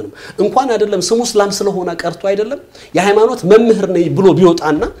ብለን አናምንም እንኳን አይደለም ስሙ እስላም ስለሆነ ቀርቶ አይደለም የሃይማኖት መምህር ነኝ ብሎ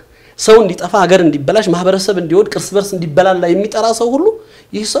ቢወጣና ሰው እንዲጠፋ ሀገር እንዲበላሽ ማህበረሰብ እንዲወድቅ እርስ በርስ እንዲበላላ የሚጠራ ሰው ሁሉ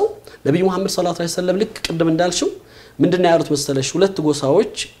ይህ ሰው ነብዩ መሐመድ ሰለላሁ ዐለይሂ ወሰለም ልክ ቅድም እንዳልሽው ምንድነው ያሉት መሰለሽ ሁለት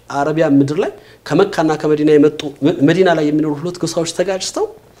ጎሳዎች አረቢያ ምድር ላይ ከመካና ከመዲና የመጡ መዲና ላይ የሚኖሩ ሁለት ጎሳዎች ተጋጭተው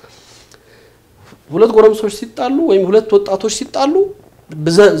ሁለት ጎረምሶች ሲጣሉ ወይም ሁለት ወጣቶች ሲጣሉ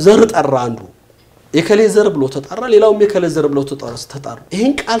ዘር ጠራ አንዱ የከሌ ዘር ብሎ ተጣራ ሌላውም የከሌ ዘር ብሎ ተጣሩ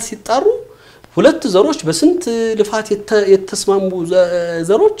ይሄን ቃል ሲጣሩ ሁለት ዘሮች በስንት ልፋት የተስማሙ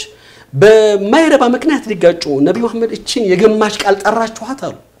ዘሮች በማይረባ ምክንያት ሊጋጩ ነብዩ መሐመድ እቺን የገማች ቃል ጠራችኋት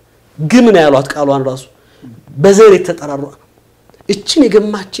አሉ ግም ነው ያሏት ቃሏን ራሱ በዘር የተጠራሩ እቺን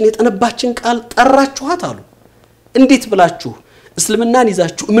የገማችን የጠነባችን ቃል ጠራችኋት አሉ እንዴት ብላችሁ እስልምናን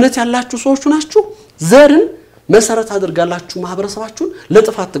ይዛችሁ እምነት ያላችሁ ሰዎች ናችሁ ዘርን መሰረት አድርጋላችሁ ማህበረሰባችሁን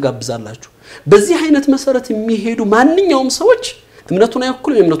ለጥፋት ተጋብዛላችሁ በዚህ አይነት መሰረት የሚሄዱ ማንኛውም ሰዎች እምነቱን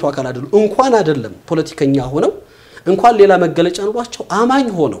አይወክሉም የእምነቱ አካል አይደሉም እንኳን አይደለም ፖለቲከኛ ሆነው እንኳን ሌላ መገለጫ ኑሯቸው አማኝ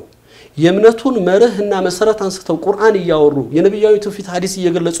ሆነው የእምነቱን መርህና መሰረት አንስተው ቁርአን ያወሩ የነብያዊ ትውፊት ሐዲስ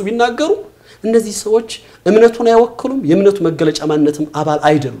እየገለጹ ቢናገሩ እነዚህ ሰዎች እምነቱን አይወክሉም የእምነቱ መገለጫ ማንነትም አባል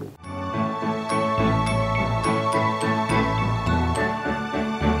አይደሉም